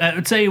say,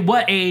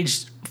 what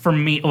age for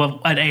me? Well,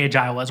 what age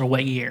I was, or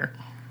what year?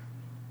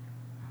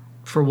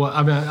 For what?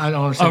 I mean, I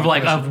don't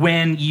understand. Of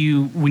when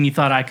you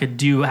thought I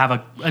could have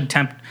a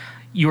attempt,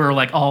 you were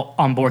like all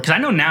on board, because I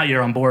know now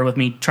you're on board with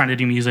me trying to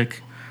do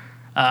music.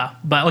 But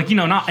like, you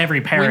know, not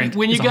every parent.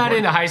 When you got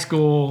into high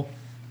school,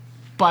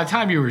 by the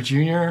time you were a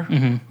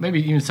junior,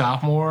 maybe even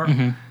sophomore.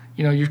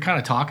 You know, you're kind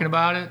of talking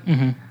about it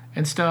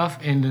and stuff,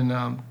 and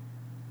then,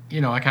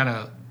 you know, I kind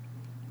of,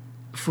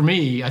 for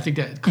me, I think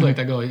that clicked.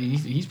 I go,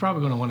 he's probably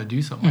going to want to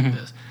do something like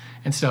this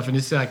and stuff, and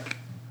it's like,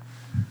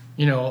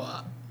 you know,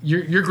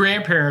 your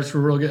grandparents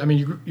were real good. I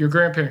mean, your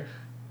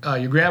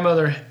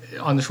grandmother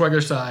on the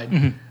Schwegler side,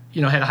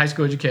 you know, had a high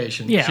school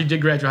education. Yeah. She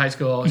did graduate high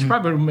school. She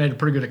probably made a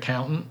pretty good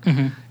accountant,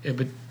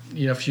 but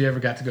you know, if she ever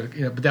got to go,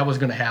 you know, but that was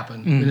going to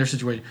happen in their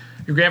situation.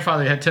 Your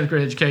grandfather had 10th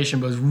grade education,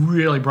 but was a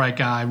really bright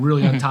guy,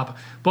 really on top.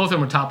 Both of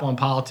them were top on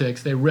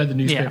politics. They read the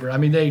newspaper. Yeah. I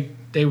mean,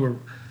 they were,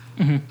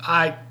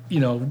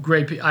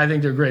 great. I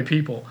think they're great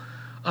people.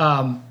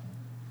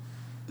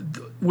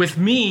 With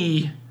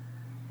me,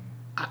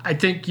 I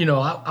think, you know,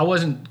 I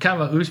wasn't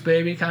kind of a oos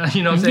baby, kind of,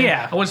 you know what I'm saying?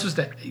 Yeah. I wasn't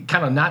supposed to,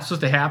 kind of not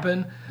supposed to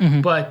happen,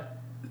 but,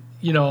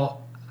 you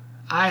know,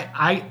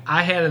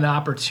 I had an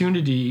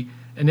opportunity,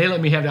 and they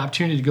let me have the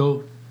opportunity to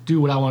go do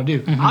what I want to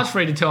do. I was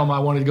afraid to tell them I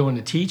wanted to go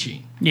into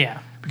teaching. Yeah.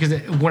 Because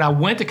when I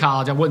went to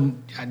college,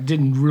 I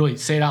didn't really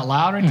say it out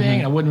loud or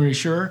anything. I wasn't really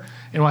sure.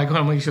 And when I go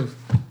home, he says,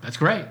 "That's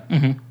great.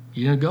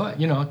 You know, go,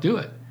 you know, do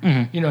it."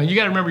 You know, you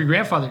got to remember your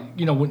grandfather.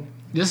 You know, when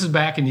this is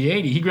back in the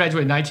 '80s, he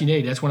graduated in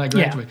 1980. That's when I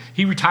graduated. Yeah.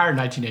 He retired in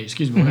 1980.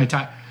 Excuse me. When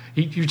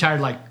he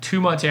retired like 2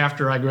 months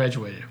after I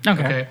graduated.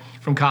 Okay.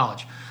 From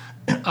college.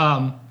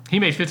 He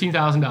made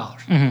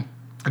 $15,000.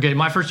 Okay,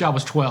 my first job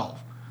was 12.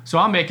 So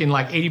I'm making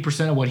like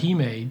 80% of what he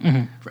made,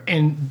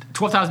 and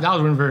 $12,000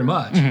 wasn't very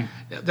much.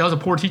 That was a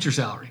poor teacher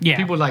salary. Yeah.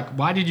 People were like,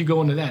 "Why did you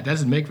go into that? That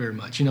doesn't make very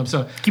much." You know,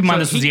 so keep in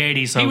mind this was the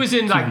 '80s. So he was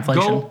in like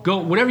inflation. go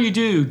whatever you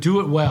do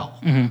it well.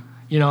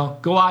 You know,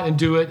 go out and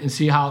do it and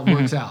see how it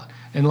works out.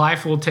 And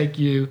life will take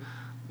you.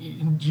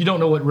 You don't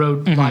know what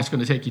road life's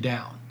going to take you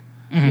down.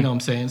 You know what I'm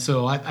saying?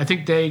 So I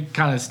think they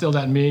kind of instilled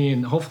that in me,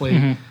 and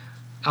hopefully,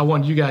 I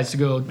want you guys to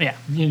go. Yeah.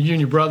 You and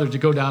your brother to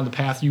go down the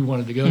path you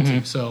wanted to go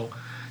to. So.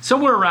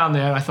 Somewhere around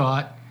there, I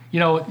thought, you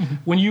know,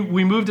 when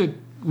we moved to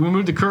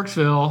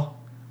Kirksville,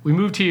 we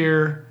moved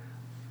here.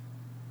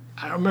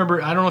 I don't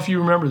know if you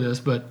remember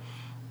this, but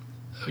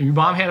your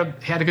mom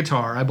had a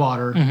guitar. I bought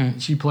her.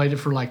 She played it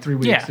for like 3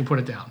 weeks and put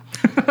it down.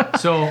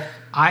 So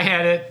I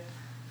had it.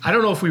 I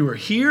don't know if we were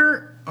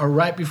here or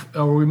right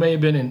before, or we may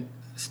have been in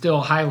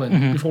still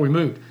Highland before we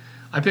moved.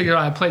 I picked it up.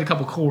 I played a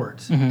couple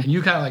chords, and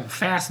you kind of like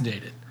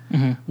fascinated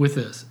with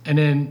this. And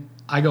then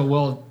I go,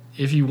 well,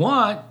 if you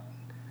want,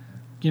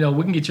 we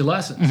can get you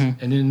lessons.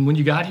 And then when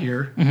you got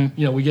here,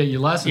 we get you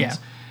lessons. Yeah.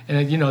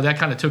 And then, that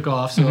kind of took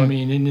off. So, I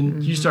mean, and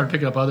then you started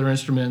picking up other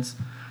instruments,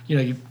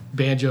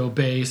 banjo,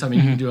 bass. I mean,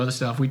 you can do other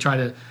stuff. We tried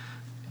to,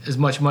 as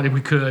much money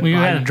we could. We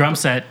had a drum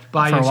set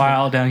for a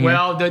while down here.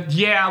 Well,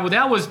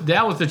 that was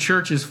the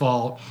church's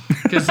fault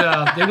because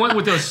they went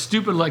with those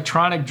stupid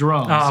electronic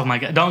drums. Oh my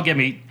God! Don't get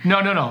me. No.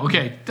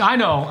 Okay, I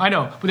know.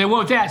 But they went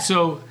with that.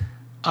 So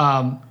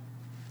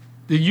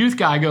the youth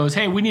guy goes,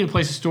 "Hey, we need a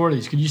place to store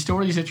these. Could you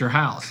store these at your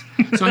house?"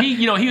 So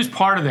he was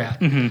part of that,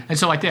 and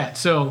so like that.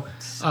 So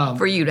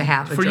for you to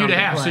have,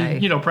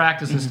 so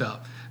practice and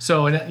stuff.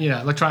 So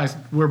electronics.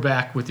 We're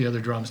back with the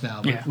other drums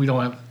now. But we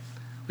don't have.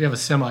 We have a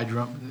semi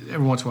drum.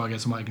 Every once in a while, I get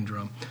somebody can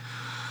drum.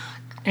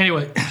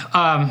 Anyway,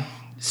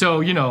 so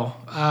you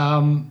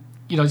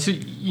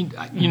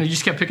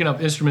just kept picking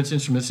up instruments,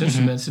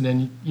 and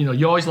then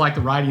you always like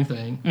the writing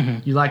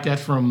thing. You like that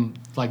from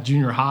like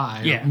junior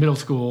high, or middle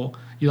school.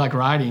 You like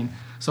writing,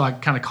 so I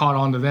kind of caught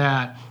on to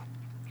that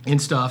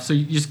and stuff. So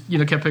you just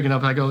kept picking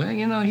up. And I go, hey,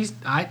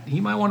 he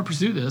might want to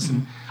pursue this.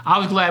 And I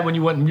was glad when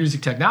you went in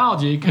music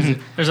technology because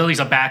there's at least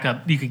a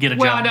backup. You could get a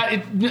job.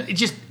 Well, it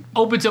just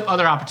opens up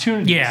other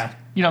opportunities. Yeah.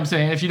 You know what I'm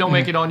saying? If you don't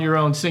make it on your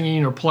own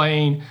singing or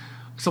playing,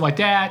 stuff like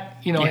that,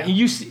 and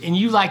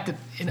you like to,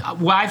 and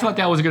why I thought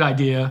that was a good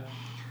idea,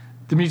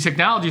 the music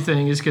technology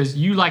thing is because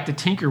you like to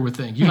tinker with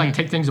things. You like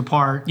to take things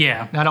apart,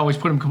 not always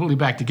put them completely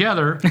back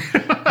together.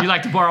 You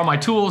like to borrow my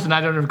tools, and I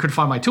never could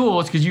find my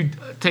tools because you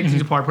take things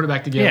apart, put it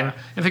back together,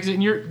 and fix it.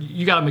 And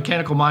you got a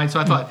mechanical mind, so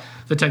I thought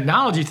the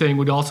technology thing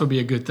would also be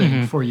a good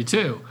thing for you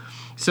too.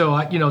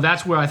 So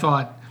that's where I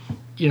thought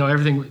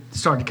everything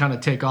started to kind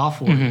of take off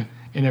for me.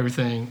 And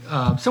everything,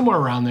 somewhere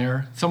around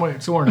there, somewhere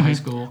in high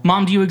school.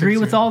 Mom, do you agree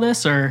with all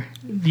this, or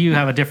do you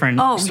have a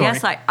different story?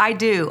 Yes, I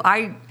do.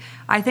 I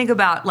think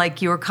about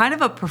like you were kind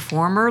of a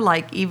performer,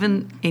 like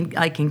even in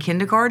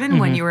kindergarten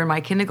when you were in my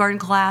kindergarten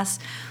class,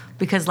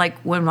 because like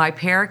when my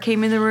parrot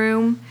came in the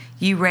room,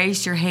 you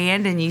raised your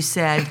hand and you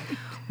said,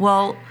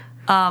 "Well,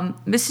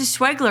 Mrs.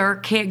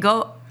 Schwegler can't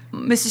go."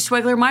 Mrs.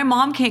 Schwegler, my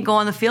mom can't go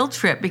on the field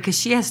trip because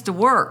she has to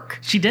work.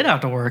 She did have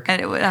to work.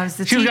 And I was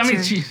the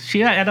teacher. She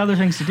had other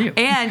things to do.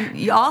 And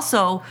you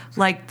also,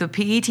 like the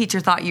PE teacher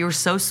thought you were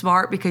so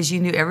smart because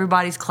you knew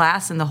everybody's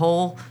class in the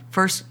whole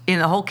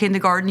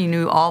kindergarten. You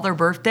knew all their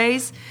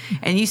birthdays.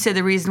 And you said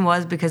the reason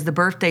was because the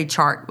birthday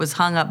chart was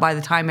hung up by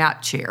the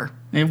timeout chair.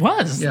 It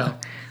was. Yeah.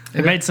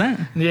 It made sense.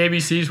 And the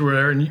ABCs were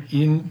there, and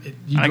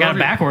you I got it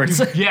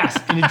backwards.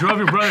 Yes, and you drove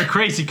your brother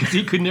crazy because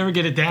he could never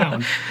get it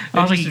down.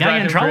 I was like, you got to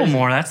get in trouble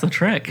more. That's the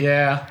trick.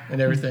 Yeah,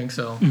 and everything.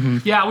 So,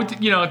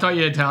 I thought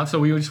you had talent, so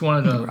we just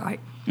wanted to.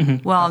 Right.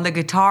 Well, on the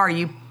guitar,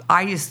 you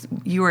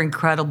were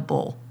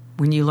incredible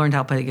when you learned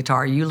how to play the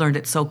guitar. You learned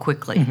it so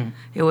quickly. And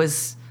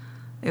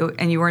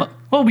you weren't.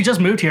 Well, we just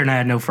moved here and I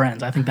had no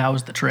friends. I think that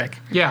was the trick.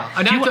 Yeah,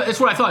 and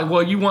that's what I thought.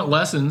 Well, you want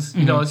lessons,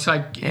 it's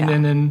like,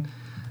 and then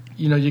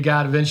you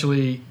got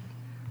eventually.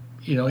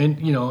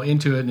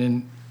 Into it,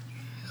 and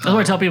that's what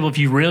I tell people: if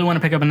you really want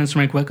to pick up an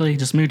instrument quickly,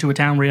 just move to a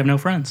town where you have no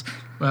friends.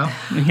 Well,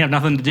 you have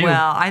nothing to do.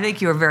 Well, I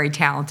think you were very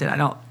talented.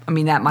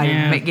 That might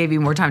have gave you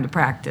more time to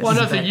practice. Well,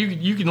 another thing,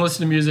 you can listen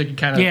to music and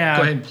kind of go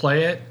ahead and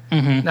play it.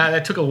 Now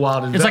that took a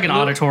while to. It's like an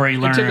auditory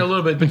learner. It took a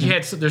little bit, but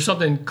there's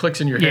something clicks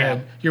in your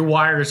head. You're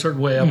wired a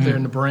certain way up there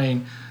in the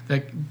brain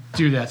that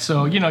do that.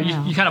 So you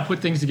kind of put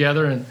things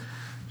together and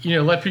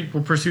let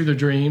people pursue their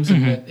dreams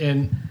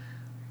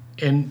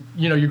and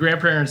your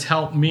grandparents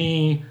helped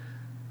me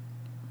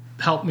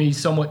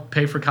somewhat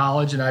pay for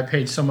college, and I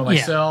paid some of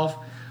myself.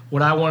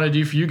 What I want to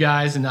do for you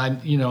guys, and I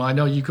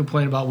know you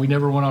complain about we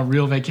never went on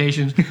real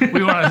vacations.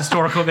 We went on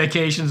historical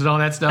vacations and all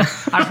that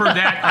stuff. I've heard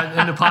that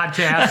in the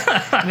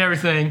podcast and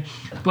everything.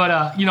 But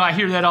I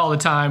hear that all the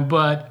time.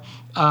 But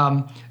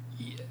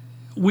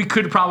we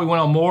could have probably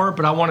went on more,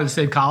 but I wanted to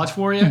save college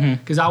for you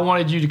because I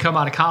wanted you to come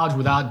out of college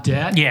without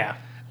debt. Yeah.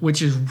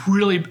 Which is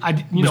really,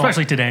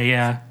 especially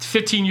today,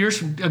 15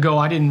 years ago,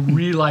 I didn't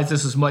realize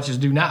this as much as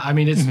do now. I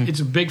mean, it's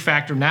a big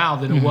factor now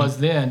than it was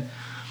then.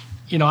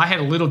 I had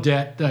a little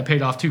debt that I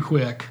paid off too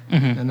quick.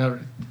 And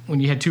when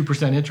you had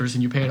 2% interest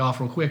and you pay it off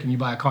real quick and you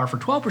buy a car for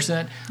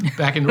 12%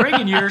 back in the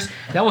Reagan years,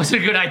 that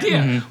wasn't a good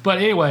idea. But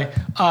anyway,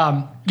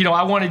 I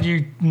wanted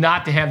you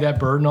not to have that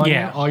burden on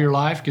you all your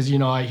life because,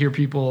 I hear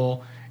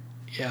people,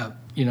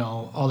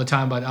 all the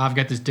time, but I've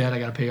got this debt I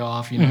got to pay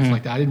off, stuff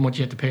like that. I didn't want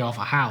you to have to pay off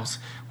a house,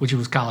 which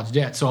was college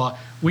debt. So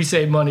we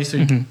save money so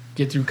you can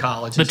get through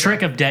college. The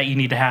trick of debt you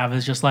need to have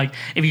is just like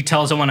if you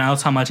tell someone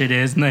else how much it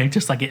is and they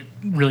just like get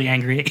really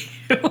angry at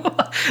you.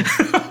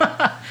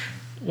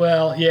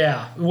 Well,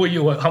 yeah.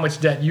 How much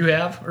debt you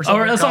have or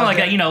something? Or something like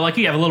that, like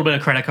you have a little bit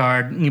of credit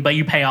card, but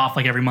you pay off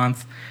like every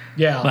month.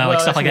 Yeah.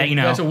 Stuff like that,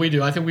 That's what we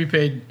do. I think we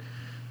paid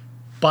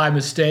by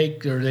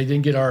mistake or they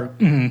didn't get our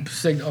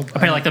signal. I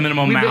pay like the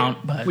minimum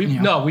amount, but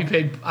we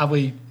paid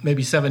probably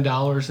maybe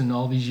 $7 in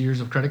all these years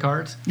of credit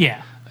cards.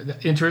 Yeah.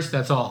 Interest,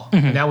 that's all.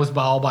 And that was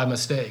all by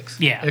mistakes.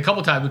 Yeah. And a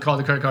couple times we called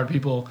the credit card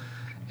people,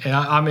 and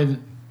I'm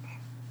in,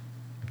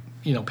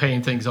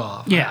 paying things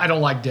off. Yeah. I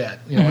don't like debt.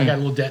 I got a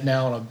little debt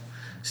now, and I'm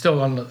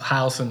still on the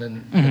house, and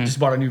then I just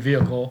bought a new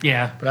vehicle.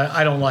 Yeah. But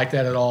I don't like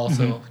that at all.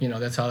 So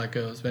that's how that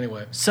goes. But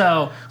anyway.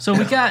 So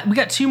we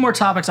got two more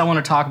topics I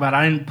want to talk about.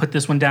 I didn't put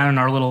this one down in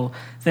our little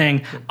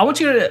thing. I want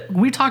you to.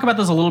 We talk about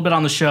this a little bit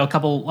on the show,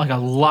 a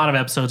lot of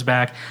episodes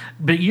back.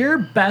 But your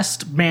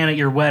best man at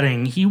your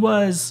wedding,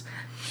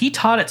 he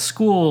taught at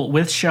school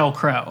with Sheryl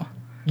Crow.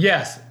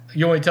 Yes.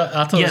 You want me to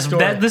I'll tell the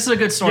story. Yes, this is a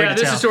good story to tell.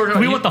 This is a story.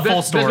 We want the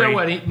full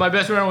story. My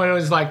best friend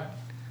was like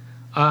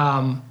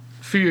a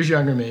few years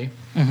younger than me.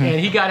 And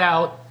he got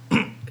out.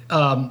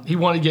 He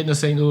wanted to get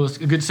into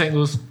a good St.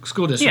 Louis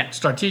school district,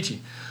 start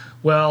teaching.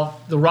 Well,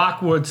 the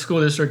Rockwood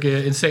School District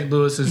in St.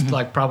 Louis is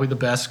like probably the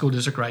best school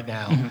district right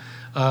now.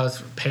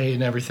 Pay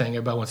and everything,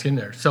 everybody wants to get in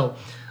there. So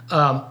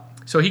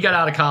he got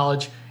out of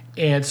college,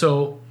 and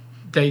so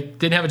they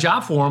didn't have a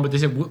job for him, but they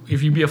said,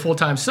 if you be a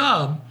full-time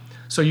sub,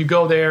 so you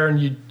go there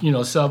and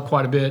you sub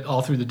quite a bit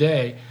all through the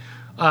day,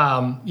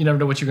 you never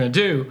know what you're going to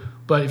do.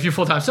 But if you're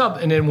full-time sub,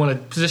 and then when a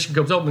position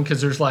comes open,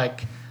 because there's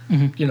like,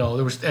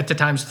 there was at the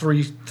times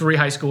three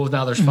high schools,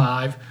 now there's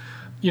 5.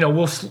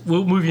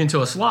 We'll move you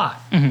into a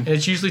slot, and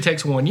it usually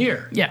takes 1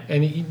 year. Yeah,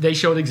 and they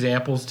showed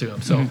examples to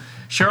him. So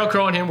Sheryl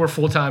Crow and him were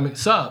full-time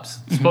subs.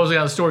 Supposedly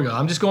how the story goes.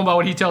 I'm just going by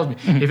what he tells me.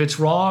 If it's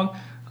wrong,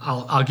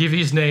 I'll give you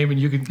his name and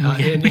you can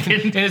and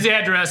his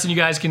address, and you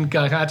guys can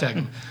contact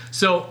him.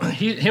 So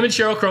him and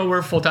Sheryl Crow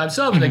were full-time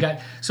subs, and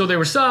they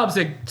were subs.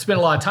 They spent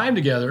a lot of time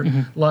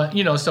together,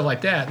 stuff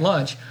like that,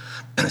 lunch.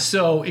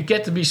 So it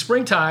gets to be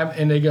springtime,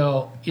 and they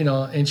go,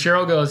 and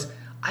Sheryl goes,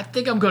 I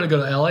think I'm going to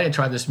go to LA and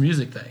try this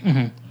music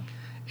thing.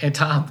 And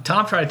Tom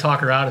tried to talk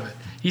her out of it.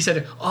 He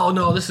said, oh,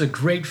 no, this is a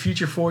great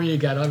future for you. You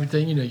got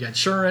everything, you got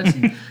insurance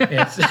and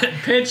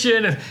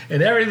pension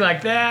and everything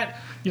like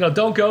that.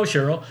 Don't go,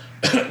 Sheryl.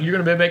 You're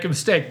going to make a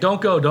mistake.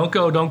 Don't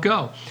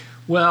go.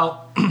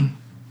 Well,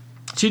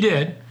 she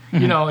did.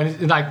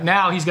 And like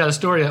now he's got a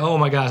story that, oh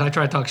my gosh, I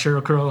tried to talk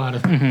Sheryl Crow out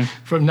of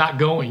from not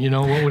going.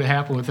 What would have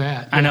happened with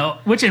that? I know.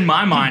 Which in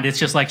my mind, it's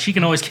just like she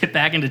can always get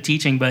back into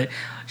teaching, but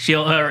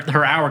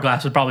her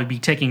hourglass would probably be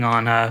ticking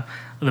on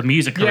the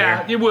music career.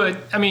 Yeah, it would.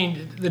 I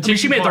mean, I think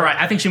she made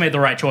the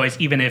right choice,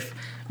 even if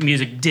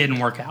music didn't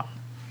work out.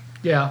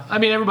 Yeah, I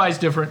mean, everybody's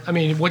different. I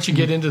mean, once you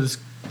get into the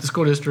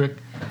school district,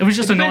 it was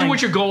just annoying.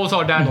 What your goals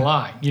are down the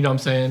line. You know what I'm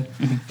saying,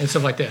 and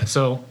stuff like that.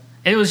 So.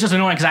 It was just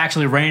annoying because I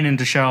actually ran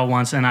into Sheryl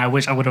once, and I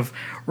wish I would have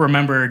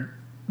remembered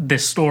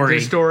this story.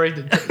 Do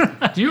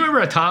you remember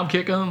a Tom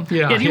Kickham?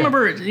 Yeah. Do you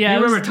remember? Yeah,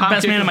 you remember Tom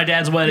best Kickham? Man at my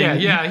dad's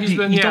wedding. Yeah. He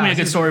told me a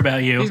good story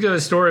about you. He's got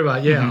a story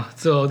about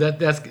So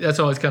that's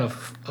always kind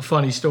of a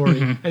funny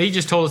story. And he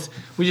just told us.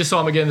 We just saw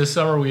him again this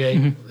summer. We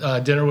ate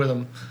dinner with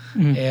him,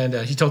 and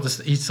he told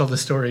the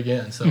story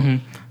again. So.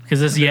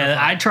 Because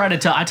I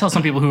tell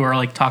some people who are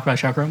like talk about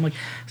Sheryl Crow. I'm like,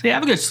 I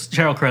have a good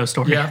Sheryl Crow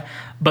story. Yeah.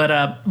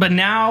 But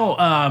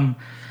now.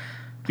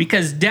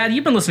 Because, Dad,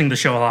 you've been listening to the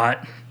show a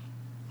lot.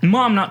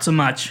 Mom, not so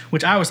much,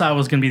 which I always thought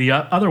was going to be the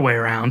other way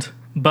around.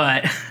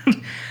 But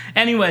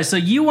anyway, so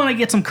you want to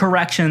get some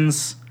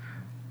corrections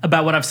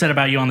about what I've said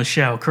about you on the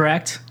show,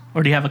 correct?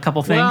 Or do you have a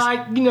couple things? Well,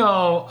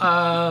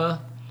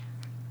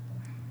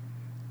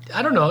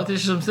 I don't know.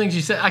 There's some things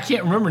you said. I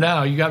can't remember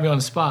now. You got me on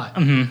the spot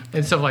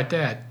and stuff like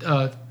that.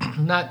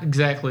 Not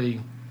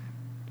exactly...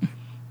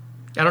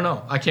 I don't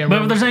know. I can't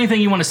remember. But if there's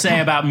anything you want to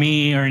say about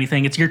me or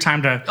anything, it's your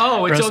time to.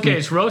 Oh, it's okay. Me.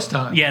 It's roast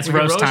time. Yeah, it's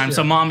roast time.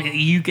 So, Mom,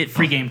 you get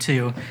free game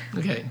too.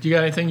 Okay. Do you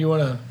got anything you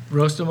want to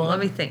roast them on? Let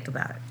me think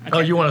about it. Okay. Oh,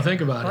 you want to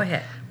think about it? Go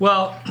ahead.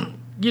 Well,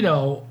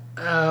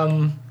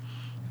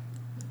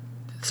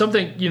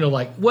 something,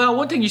 like, well,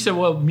 one thing you said,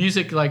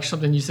 music, like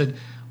something you said,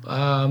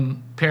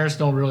 parents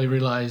don't really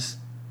realize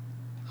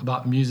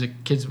about music,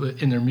 kids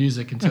in their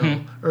music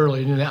until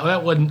early. And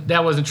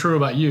that wasn't true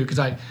about you, because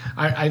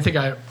I think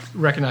I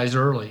recognized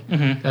early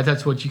that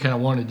that's what you kind of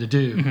wanted to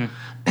do,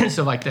 and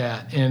stuff like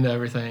that and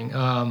everything.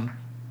 I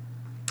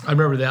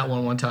remember that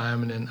one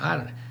time, and then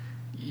I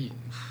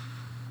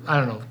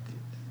don't know.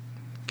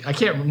 I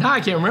can't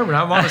remember.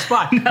 I'm on the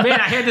spot. Man,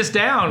 I had this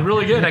down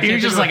really good. You're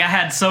just like, I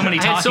had so many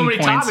talking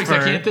points. Topics. I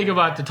can't think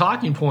about the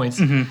talking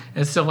points and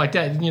stuff like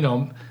that.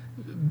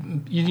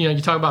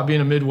 You talk about being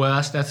a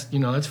Midwest. That's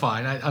that's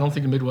fine. I don't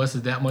think the Midwest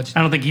is that much.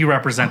 I don't think you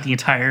represent the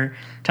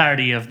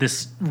entirety of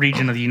this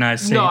region of the United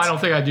States. No, I don't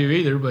think I do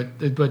either.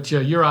 But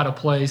you're out of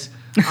place.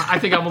 I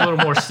think I'm a little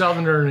more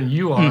Southerner than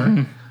you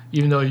are,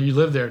 even though you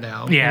live there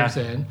now. Yeah. You know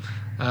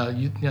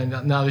what I'm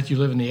saying? Now that you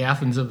live in the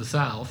Athens of the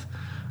South.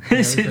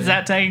 Is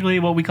that technically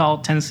what we call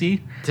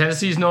Tennessee?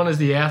 Tennessee is known as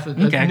the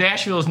Athens. Okay.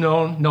 Nashville is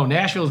known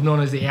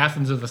as the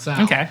Athens of the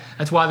South. Okay.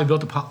 That's why they built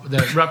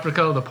the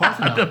replica of the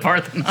Parthenon. The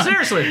Parthenon.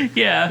 Seriously.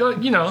 Yeah.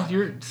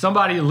 You're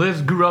somebody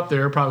who grew up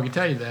there probably could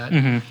tell you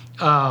that.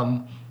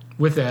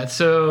 With that,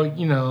 so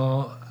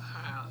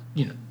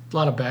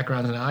lot of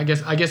background in that. I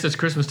guess it's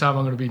Christmas time.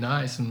 I'm going to be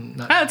nice and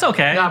not, It's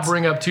okay. not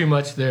bring up too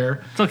much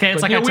there. It's okay.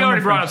 It's But, like we I already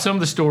told brought up some of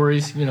the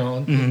stories,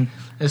 and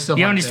stuff.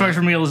 You have like any stories that.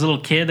 from me as a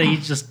little kid that you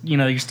just,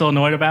 you're still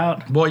annoyed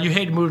about? Boy, you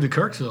hate to move to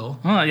Kirksville.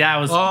 Oh, yeah, I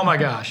was. Oh my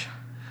gosh!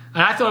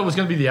 And I thought it was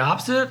going to be the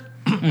opposite.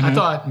 I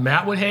thought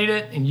Matt would hate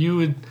it and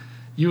you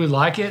would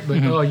like it, but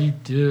you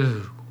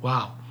do.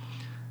 Wow.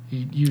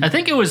 I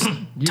think it was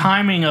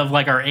timing of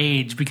like our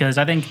age, because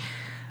I think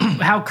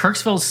how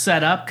Kirksville's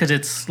set up, because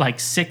it's like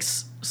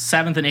 6th,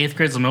 7th, and 8th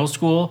grades of middle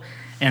school,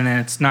 and then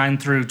it's 9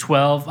 through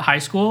 12 high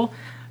school.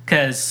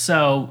 Because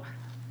so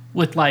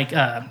with like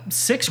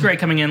 6th grade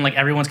coming in, like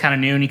everyone's kind of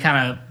new, and you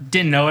kind of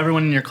didn't know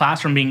everyone in your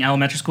class from being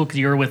elementary school, because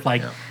you were with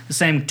like the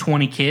same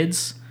 20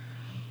 kids.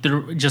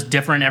 They're just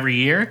different every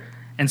year.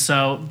 And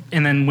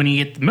then when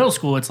you get to middle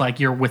school, it's like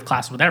you're with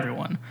class with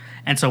everyone.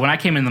 And so when I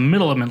came in the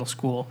middle of middle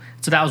school,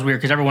 so that was weird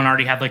because everyone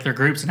already had like their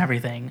groups and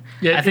everything.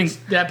 Yeah, I think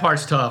that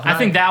part's tough. I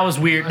think that was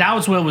weird. That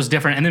was what was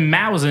different. And then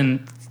Matt was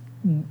came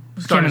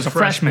as a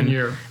freshman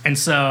year. And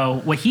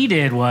so what he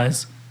did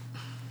was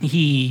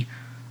he,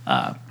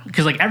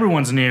 because like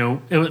everyone's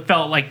new, it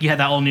felt like you had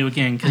that all new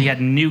again, because you had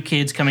new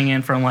kids coming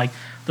in from like,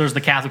 there's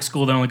the Catholic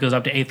school that only goes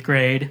up to 8th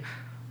grade.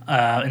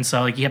 And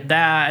so like you have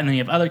that, and then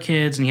you have other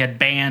kids, and you had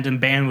band,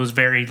 and band was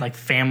very like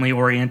family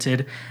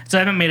oriented.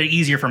 So that made it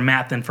easier for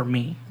Matt than for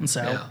me. And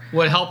so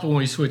what helped when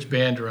we switched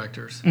band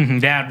directors?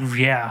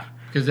 Yeah.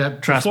 Because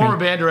that Trust former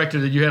me. band director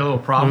that you had a little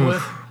problem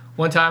with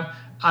one time,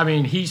 I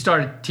mean, he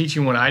started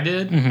teaching when I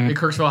did at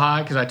Kirksville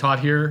High, because I taught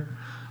here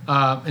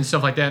and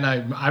stuff like that.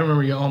 And I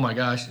remember, oh my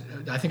gosh,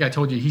 I think I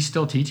told you he's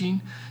still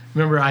teaching.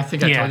 Remember, I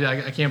think I told you,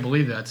 I can't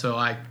believe that. So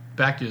I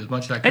backed you as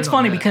much as I could. It's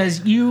funny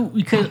because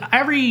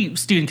every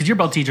student, because you're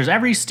both teachers,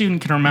 every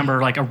student can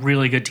remember like a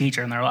really good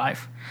teacher in their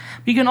life.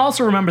 But you can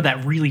also remember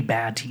that really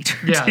bad teacher.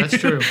 Yeah, too. that's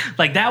true.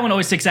 Like that one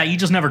always sticks out. You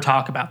just never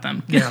talk about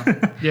them. Yeah.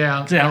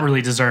 'Cause they don't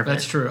really deserve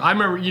That's it. true. I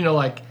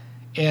remember,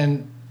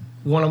 and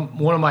one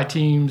of my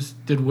teams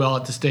did well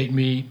at the state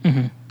meet,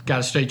 got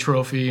a state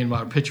trophy, and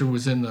my picture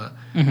was in the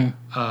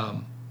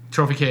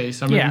trophy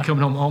case. I remember you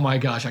coming home. Oh my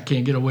gosh, I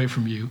can't get away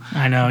from you.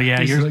 I know.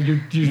 Yeah,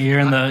 you're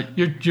in the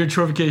your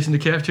trophy case in the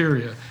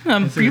cafeteria.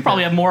 you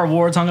probably have more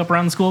awards hung up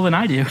around the school than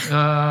I do. No,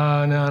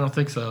 I don't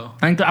think so.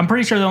 I'm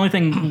pretty sure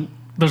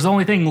there's the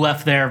only thing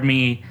left there of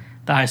me,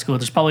 the high school.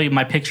 There's probably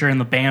my picture in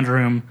the band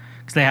room,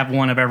 because they have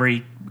one of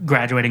every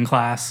graduating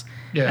class.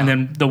 Yeah. And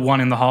then the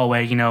one in the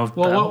hallway,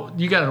 Well,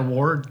 you got an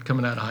award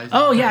coming out of high school.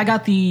 Oh yeah, I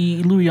got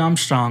the Louis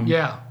Armstrong.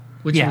 Yeah.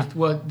 Which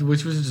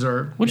was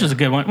deserved. Which is a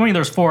good one. I mean,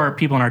 there's 4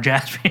 people in our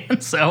jazz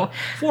band, so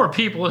 4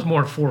 people is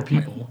more than 4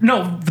 people.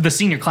 no, the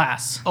senior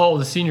class. Oh,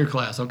 the senior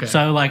class. Okay.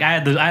 So like I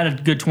had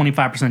a good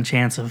 25%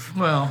 chance of.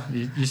 Well,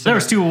 you still There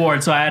was 2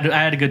 awards, so I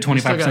had a good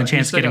 25%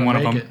 chance of getting one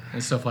of them.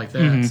 and stuff like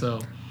that.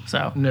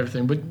 So And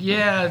everything, but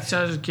yeah, it's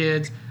as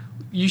kids.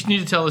 You need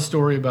to tell a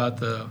story about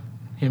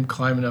him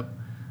climbing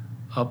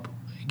up,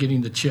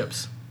 getting the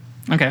chips.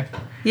 okay.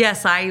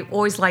 Yes, I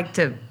always like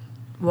to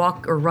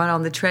walk or run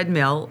on the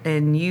treadmill,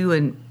 and you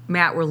and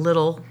Matt were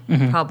little,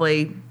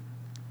 probably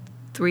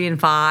 3 and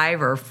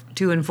 5 or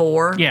 2 and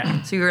 4.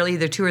 Yeah. So you were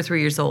either 2 or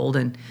 3 years old,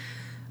 and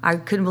I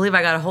couldn't believe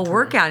I got a whole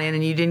workout in,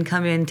 and you didn't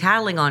come in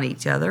tattling on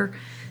each other.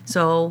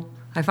 So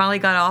I finally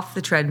got off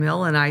the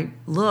treadmill, and I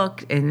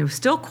looked, and it was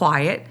still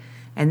quiet.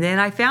 And then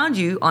I found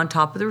you on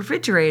top of the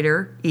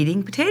refrigerator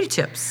eating potato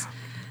chips.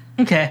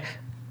 Okay.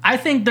 I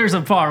think there's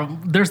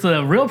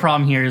the real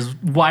problem here is,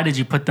 why did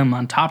you put them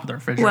on top of the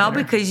refrigerator? Well,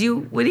 because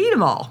you would eat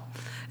them all.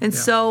 And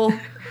so,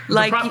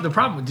 like, the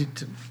problem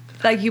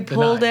like you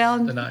pull knives,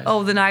 down. the knives.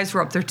 Oh, the knives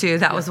were up there too.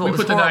 That was what we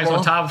was put the horrible. knives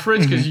on top of the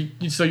fridge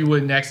because so you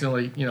wouldn't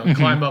accidentally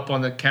climb up on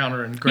the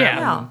counter and grab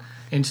them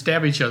and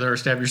stab each other or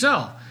stab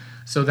yourself.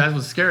 So that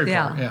was the scary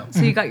part. Yeah.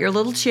 So you got your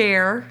little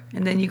chair,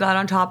 and then you got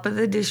on top of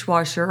the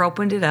dishwasher,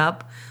 opened it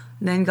up,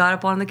 and then got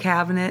up on the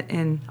cabinet,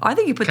 and I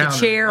think you put the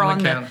chair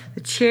on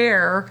the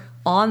chair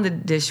on the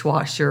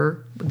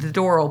dishwasher with the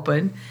door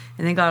open,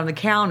 and then got on the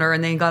counter,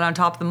 and then got on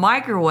top of the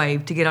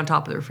microwave to get on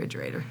top of the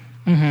refrigerator.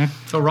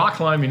 So rock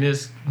climbing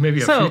is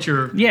maybe a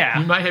future. Yeah.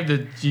 You might have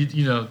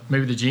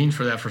maybe the genes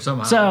for that for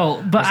somehow.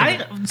 So, but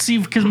I see,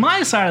 because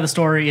my side of the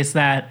story is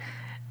that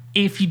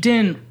if you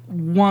didn't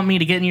want me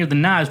to get near the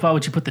knives, why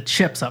would you put the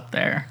chips up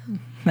there?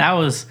 That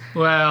was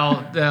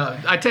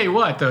I tell you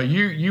what though,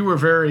 you were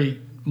very,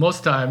 most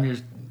of the time you're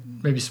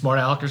maybe smart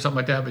aleck or something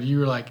like that, but you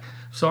were like,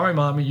 sorry,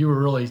 Mommy, you were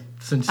really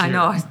sincere. I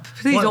know.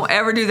 Please don't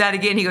ever do that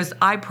again. He goes,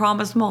 I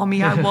promise,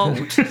 Mommy, I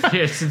won't.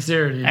 Yeah,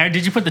 sincerity.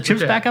 Did you put the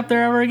chips back up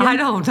there ever again? I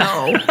don't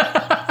know.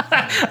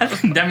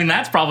 I mean,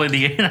 that's probably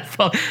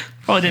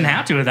probably didn't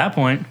have to at that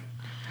point.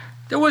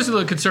 There was a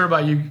little concern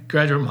about you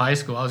graduating from high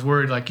school. I was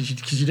worried, like,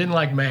 because you didn't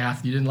like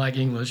math, you didn't like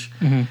English.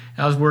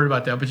 I was worried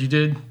about that, but you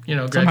did,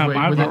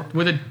 graduate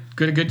with a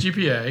good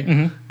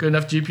GPA, good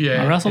enough GPA.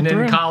 I wrestled and then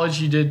through. in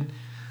college, you did.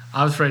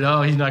 I was afraid,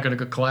 he's not going to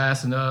go to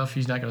class enough.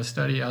 He's not going to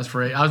study. I was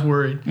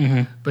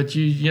worried, but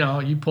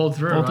you pulled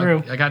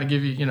through. I got to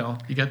give you,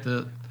 you got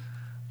the,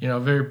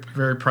 very,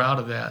 very proud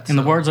of that. In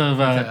the words of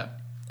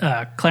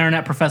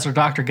clarinet professor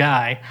Dr.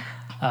 Guy,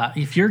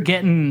 if you're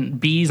getting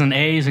B's and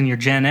A's in your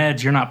gen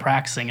eds, you're not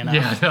practicing enough.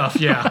 Yeah, no,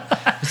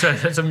 yeah. So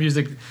that's a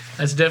music.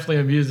 That's definitely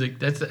a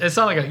music. It's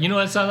not like a. You know,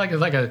 it sounds like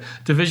it's like a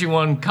Division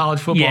I college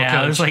football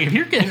Yeah, coach. it's like if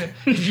you're getting,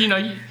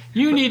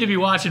 You need to be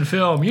watching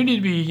film. You need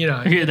to be,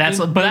 Yeah, that's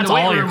the all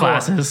weight your room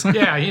classes. more.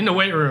 Yeah, in the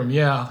weight room.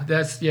 Yeah,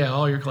 that's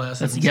all your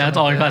classes. that's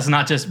all your classes,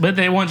 not just. But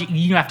they want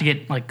you have to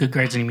get like good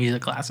grades in your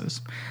music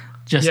classes.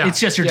 It's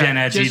just your gen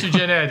ed. Just your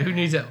gen ed. Who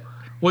needs that?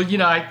 Well,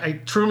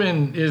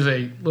 Truman is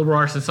a liberal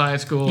arts and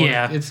science school.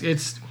 Yeah.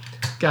 It's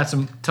got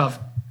some tough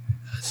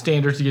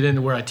standards to get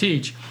into where I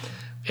teach,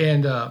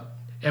 and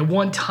at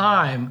one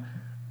time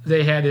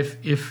they had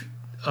if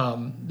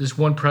this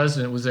one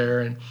president was there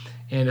and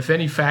if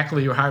any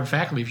faculty or hired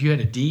faculty, if you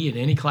had a D in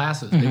any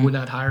classes, they would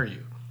not hire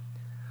you.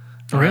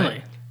 Really?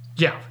 Right?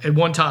 Yeah, at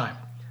one time.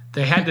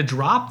 They had to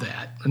drop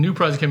that. A new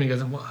president came in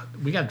and goes, well,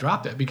 we got to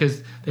drop that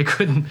because they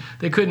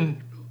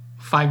couldn't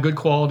find good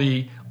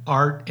quality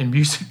art and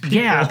music people.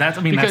 Yeah,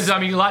 there's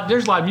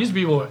a lot of music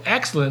people who are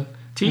excellent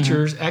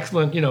teachers,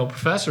 excellent,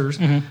 professors,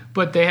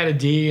 but they had a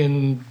D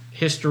in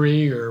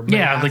history or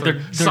math like or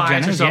their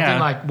science or something, yeah.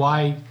 like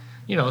why,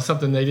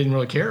 something they didn't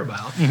really care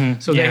about.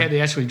 So they had to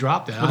actually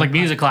drop that. With like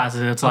music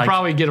classes, it's I'll like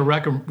probably get a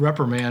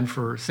reprimand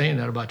for saying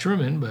that about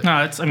Truman, but no,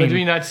 that's that's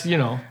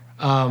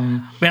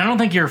I don't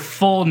think your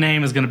full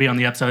name is going to be on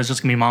the episode. It's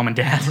just going to be mom and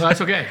dad. Well,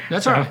 that's okay.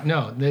 That's all right.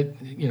 No,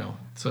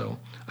 so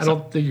I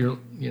don't think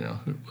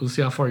we'll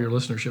see how far your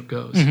listenership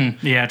goes.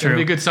 Yeah, true. That'd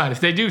be a good sign.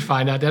 If they do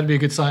find out, that'd be a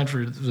good sign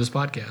for this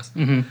podcast.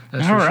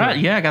 That's All for right.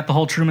 sure. Yeah, I got the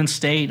whole Truman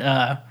State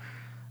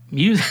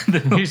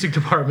music. Music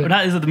department.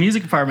 Not is it the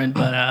music department,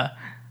 but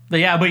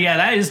yeah,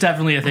 that is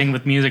definitely a thing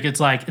with music. It's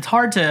like it's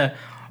hard to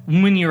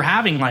when you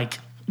have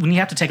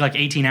to take like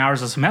 18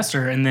 hours a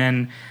semester, and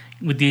then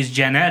with these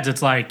gen eds,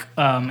 it's like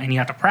and you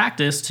have to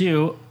practice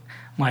too.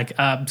 Like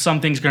some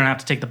things are gonna have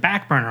to take the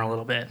back burner a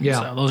little bit. Yeah.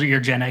 So those are your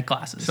gen ed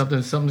classes.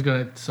 Something's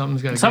gonna.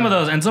 Some of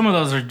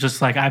those are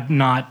just like I've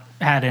not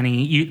had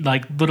any. You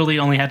like literally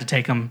only had to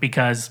take them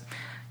because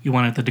you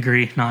wanted the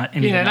degree, not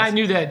anything and else. I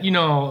knew that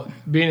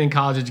being in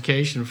college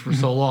education for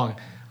so long,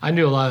 I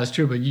knew a lot of that's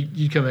true. But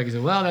you come back and say,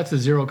 well, that's a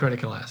 0 credit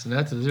class, and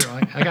that's a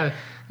 0. I got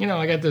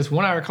I got this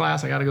 1 hour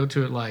class. I got to go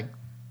to it like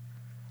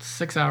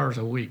 6 hours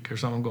a week or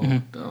something.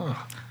 I'm going. Ugh.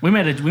 We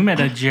made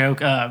a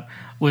joke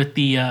with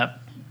the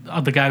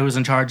guy who was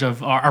in charge of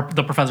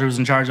the professor who was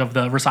in charge of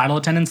the recital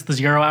attendance, the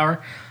 0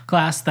 hour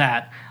class,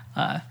 that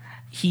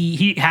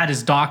he had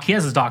his he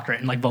has his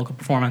doctorate in like vocal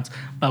performance,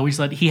 but we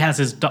said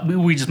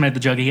we just made the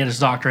joke he had his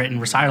doctorate in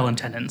recital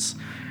attendance,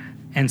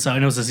 and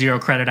it was a 0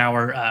 credit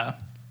hour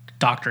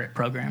doctorate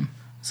program.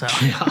 So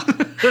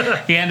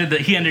he ended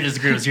his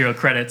degree with 0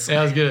 credits.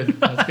 Yeah, that's good.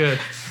 That's good.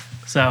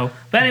 So,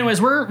 but anyways,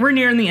 we're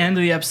nearing the end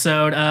of the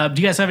episode.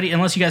 Do you guys have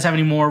unless you guys have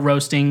any more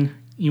roasting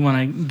you want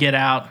to get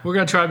out? We're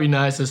gonna try to be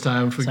nice this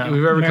time. If we've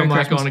ever Merry come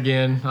back Christmas. on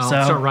again, I'll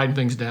start writing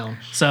things down.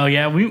 So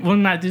yeah, we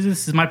might do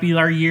this. This might be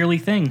our yearly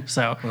thing.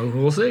 So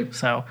We'll see.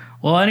 So,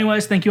 well,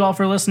 anyways, thank you all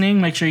for listening.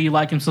 Make sure you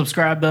like and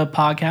subscribe to the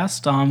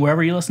podcast on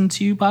wherever you listen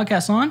to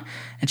podcasts on,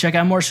 and check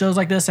out more shows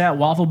like this at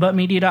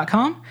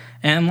wafflebuttmedia.com.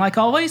 And like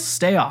always,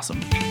 stay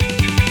awesome.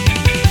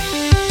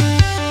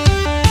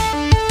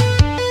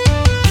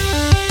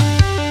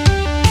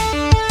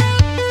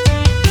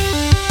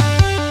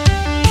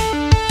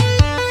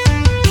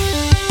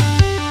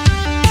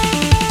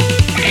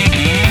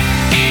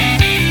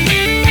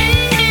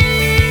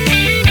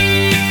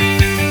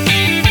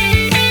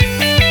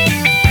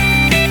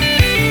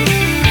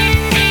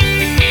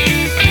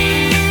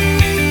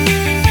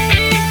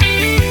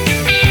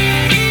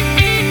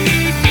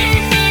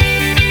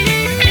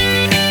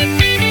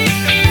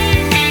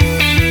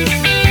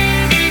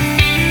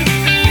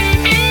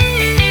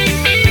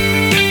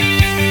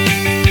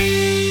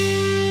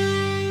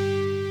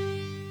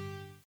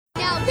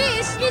 Now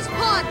this is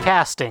podcast.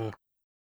 Casting.